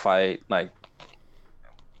was the fight. Like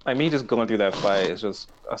me just going through that fight is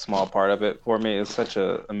just a small part of it for me. It's such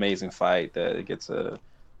a amazing fight that it gets a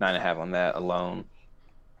 9.5 on that alone.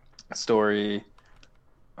 Story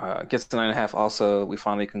gets to 9.5. Also, we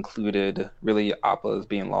finally concluded really Appa's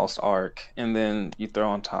being lost arc, and then you throw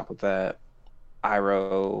on top of that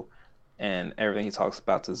Iroh and everything he talks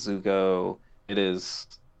about to Zuko. It is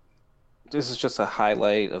this is just a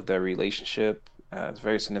highlight of their relationship. It's a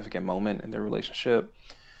very significant moment in their relationship,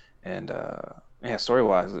 and yeah, story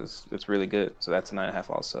wise, it's really good. So that's a 9.5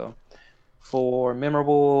 also. For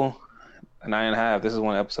memorable, a 9.5. This is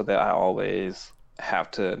one episode that I always have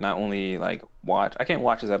to not only like watch. I can't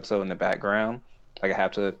watch this episode in the background. Like I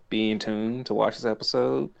have to be in tune to watch this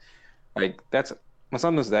episode. Like that's when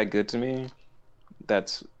something's that good to me.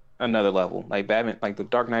 That's another level. Like Batman, like the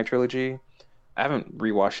Dark Knight trilogy. I haven't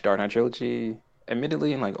rewatched Dark Knight trilogy,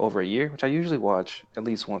 admittedly, in like over a year, which I usually watch at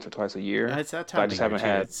least once or twice a year. It's that But I time of just year haven't too.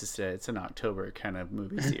 had, It's just it's an October kind of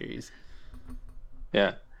movie series.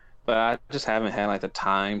 yeah. But I just haven't had like the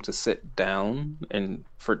time to sit down and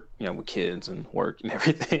for with kids and work and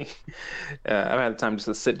everything. I've had the time just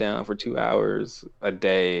to sit down for 2 hours a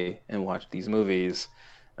day and watch these movies.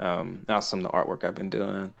 Now some of the artwork I've been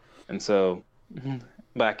doing, and so,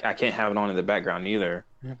 but I can't have it on in the background either.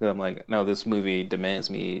 'Cause I'm like, no, this movie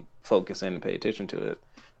demands me focus in and pay attention to it,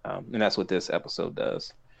 and that's what this episode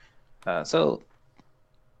does. So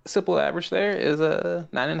simple average there is a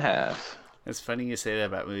 9.5. It's funny you say that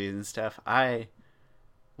about movies and stuff. I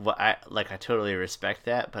totally respect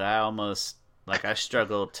that, but I almost like I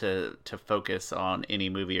struggle to focus on any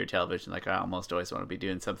movie or television. Like I almost always want to be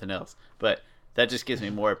doing something else. But that just gives me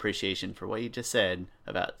more appreciation for what you just said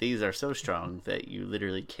about these are so strong that you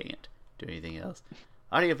literally can't do anything else.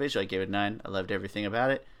 Audiovisual, I gave it 9. I loved everything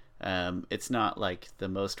about it. It's not like the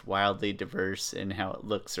most wildly diverse in how it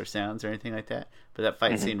looks or sounds or anything like that, but that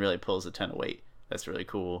fight Hmm. scene really pulls a ton of weight. That's really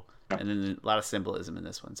cool, and then a lot of symbolism in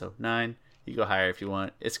this one. So 9. You go higher if you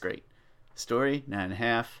want. It's great. Story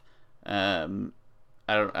 9.5. Um,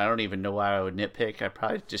 I don't even know why I would nitpick. I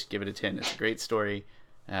probably just give it a 10. It's a great story.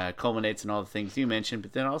 Culminates in all the things you mentioned,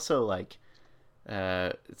 but then also like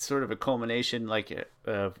it's sort of a culmination like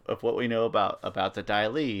of what we know about the Dai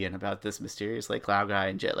Li and about this mysterious Lake Lao guy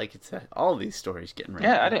and Jet. Like it's all these stories getting wrapped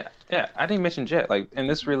Yeah, I up. didn't. Yeah, I didn't mention Jet. Like, and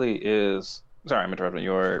this really is. Sorry, I'm interrupting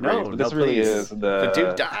your ratings, No, but no, this really is please. The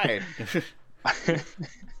dude the. died.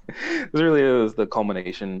 This really is the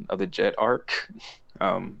culmination of the Jet arc,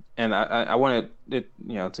 and I wanted it,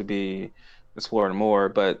 to be explored more,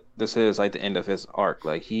 but this is like the end of his arc.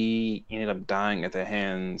 Like he ended up dying at the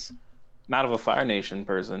hands, not of a Fire Nation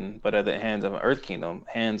person, but at the hands of an Earth Kingdom,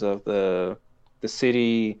 hands of the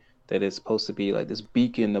city that is supposed to be like this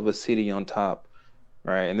beacon of a city on top.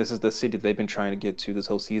 Right, and this is the city they've been trying to get to this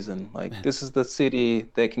whole season. Like, this is the city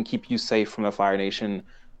that can keep you safe from the Fire Nation,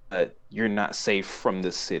 but you're not safe from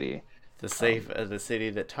this city. The city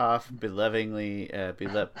that Toph belovingly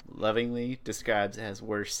describes as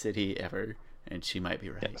worst city ever. and she might be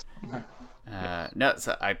right. Yes. No,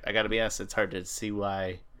 so I gotta be honest, it's hard to see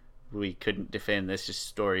why we couldn't defend this just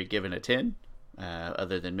story given a 10,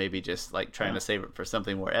 other than maybe just like trying to save it for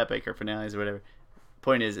something more epic or finales or whatever.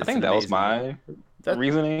 Point is, I think that was my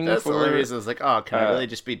reasoning. That's for the only reason I was like, oh, can I really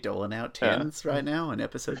just be doling out 10s yeah. right now in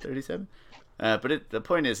episode 37? But the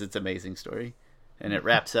point is, it's an amazing story, and it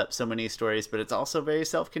wraps up so many stories, but it's also very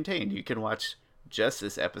self-contained. You can watch just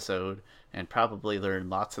this episode and probably learn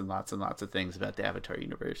lots and lots and lots of things about the Avatar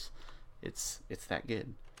universe. It's that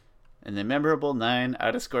good. And the memorable 9,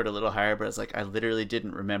 I'd have scored a little higher, but I was like, I literally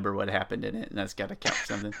didn't remember what happened in it, and that's got to count for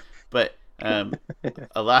something. But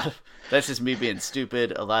a lot of that's just me being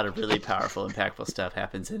stupid. A lot of really powerful, impactful stuff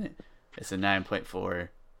happens in it. It's a 9.4.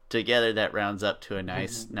 Together, that rounds up to a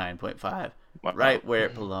nice 9.5, right where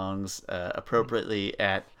it belongs, appropriately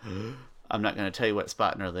at. I'm not going to tell you what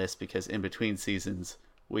spot in our list because in between seasons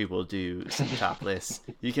we will do some top lists.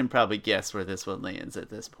 You can probably guess where this one lands at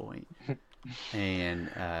this point. And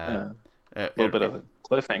a little bit of a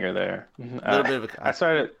cliffhanger there. A little bit of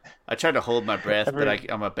a, I tried to hold my breath, but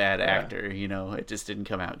I'm a bad actor. You know, it just didn't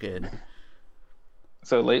come out good.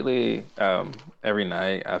 So lately, every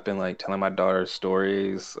night I've been like telling my daughter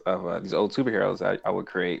stories of these old superheroes I would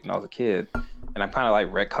create when I was a kid, and I kind of like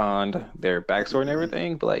retconned their backstory and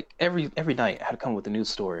everything. But like every night I had to come up with a new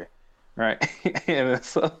story, right? And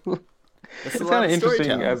so it's kind of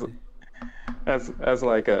interesting as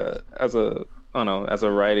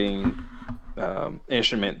a writing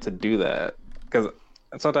instrument to do that, because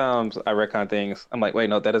sometimes I retcon things. I'm like, wait,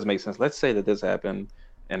 no, that doesn't make sense. Let's say that this happened,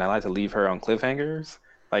 and I like to leave her on cliffhangers.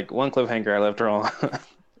 Like one cliffhanger I left her on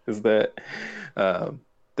is that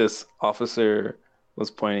this officer was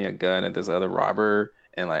pointing a gun at this other robber,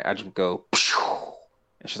 and like I just go, Phew!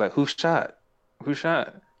 And she's like, "Who shot? Who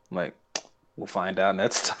shot?" I'm like, "We'll find out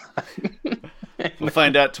next time." We'll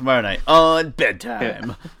find out tomorrow night on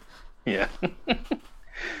bedtime. Yeah.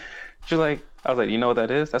 She's like, I was like, you know what that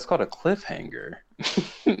is? That's called a cliffhanger.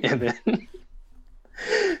 and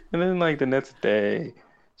then like the next day,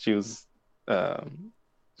 she was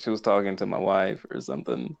talking to my wife or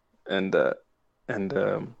something, and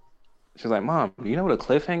she was like, "Mom, do you know what a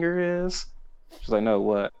cliffhanger is?" She's like, "No,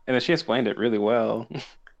 what?" And then she explained it really well.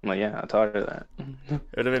 I'm like, yeah, I taught her that. It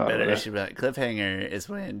would have been better if she'd be like, cliffhanger is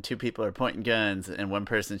when two people are pointing guns and one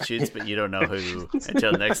person shoots, but you don't know who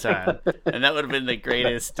until next time. And that would have been the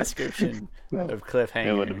greatest description of cliffhanger.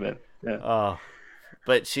 It would have been. Yeah. Oh,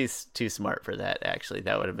 but she's too smart for that, actually.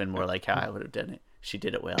 That would have been more like how I would have done it. She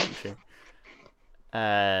did it well, I'm sure.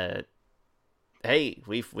 Hey,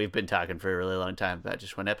 we've been talking for a really long time about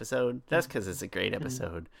just one episode. That's because it's a great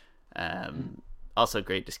episode. Also,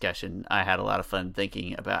 great discussion. I had a lot of fun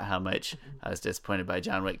thinking about how much I was disappointed by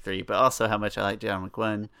John Wick 3, but also how much I like John Wick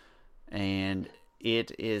 1. And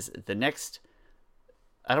it is the next...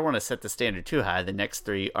 I don't want to set the standard too high. The next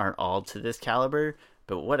 3 aren't all to this caliber,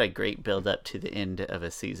 but what a great build-up to the end of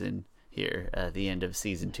a season here. The end of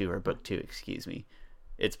Season 2, or Book 2, excuse me.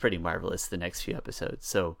 It's pretty marvelous, the next few episodes.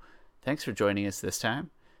 So, thanks for joining us this time.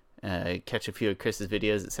 Catch a few of Chris's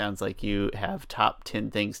videos. It sounds like you have top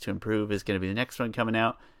 10 things to improve is going to be the next one coming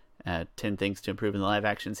out. 10 things to improve in the live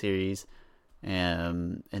action series.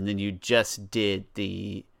 And then you just did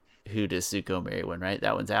the Who Does Zuko Marry one, right?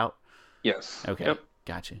 That one's out? Yes. Okay. Yep.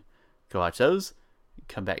 Gotcha. Go watch those.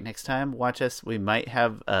 Come back next time. Watch us. We might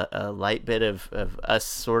have a light bit of us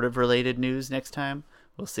sort of related news next time.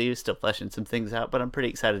 We'll see. Still fleshing some things out, but I'm pretty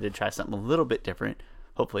excited to try something a little bit different.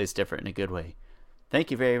 Hopefully it's different in a good way. Thank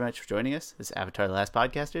you very much for joining us. This is Avatar The Last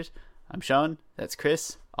Podcasters. I'm Sean. That's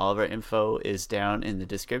Chris. All of our info is down in the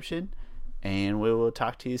description. And we will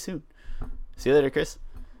talk to you soon. See you later, Chris.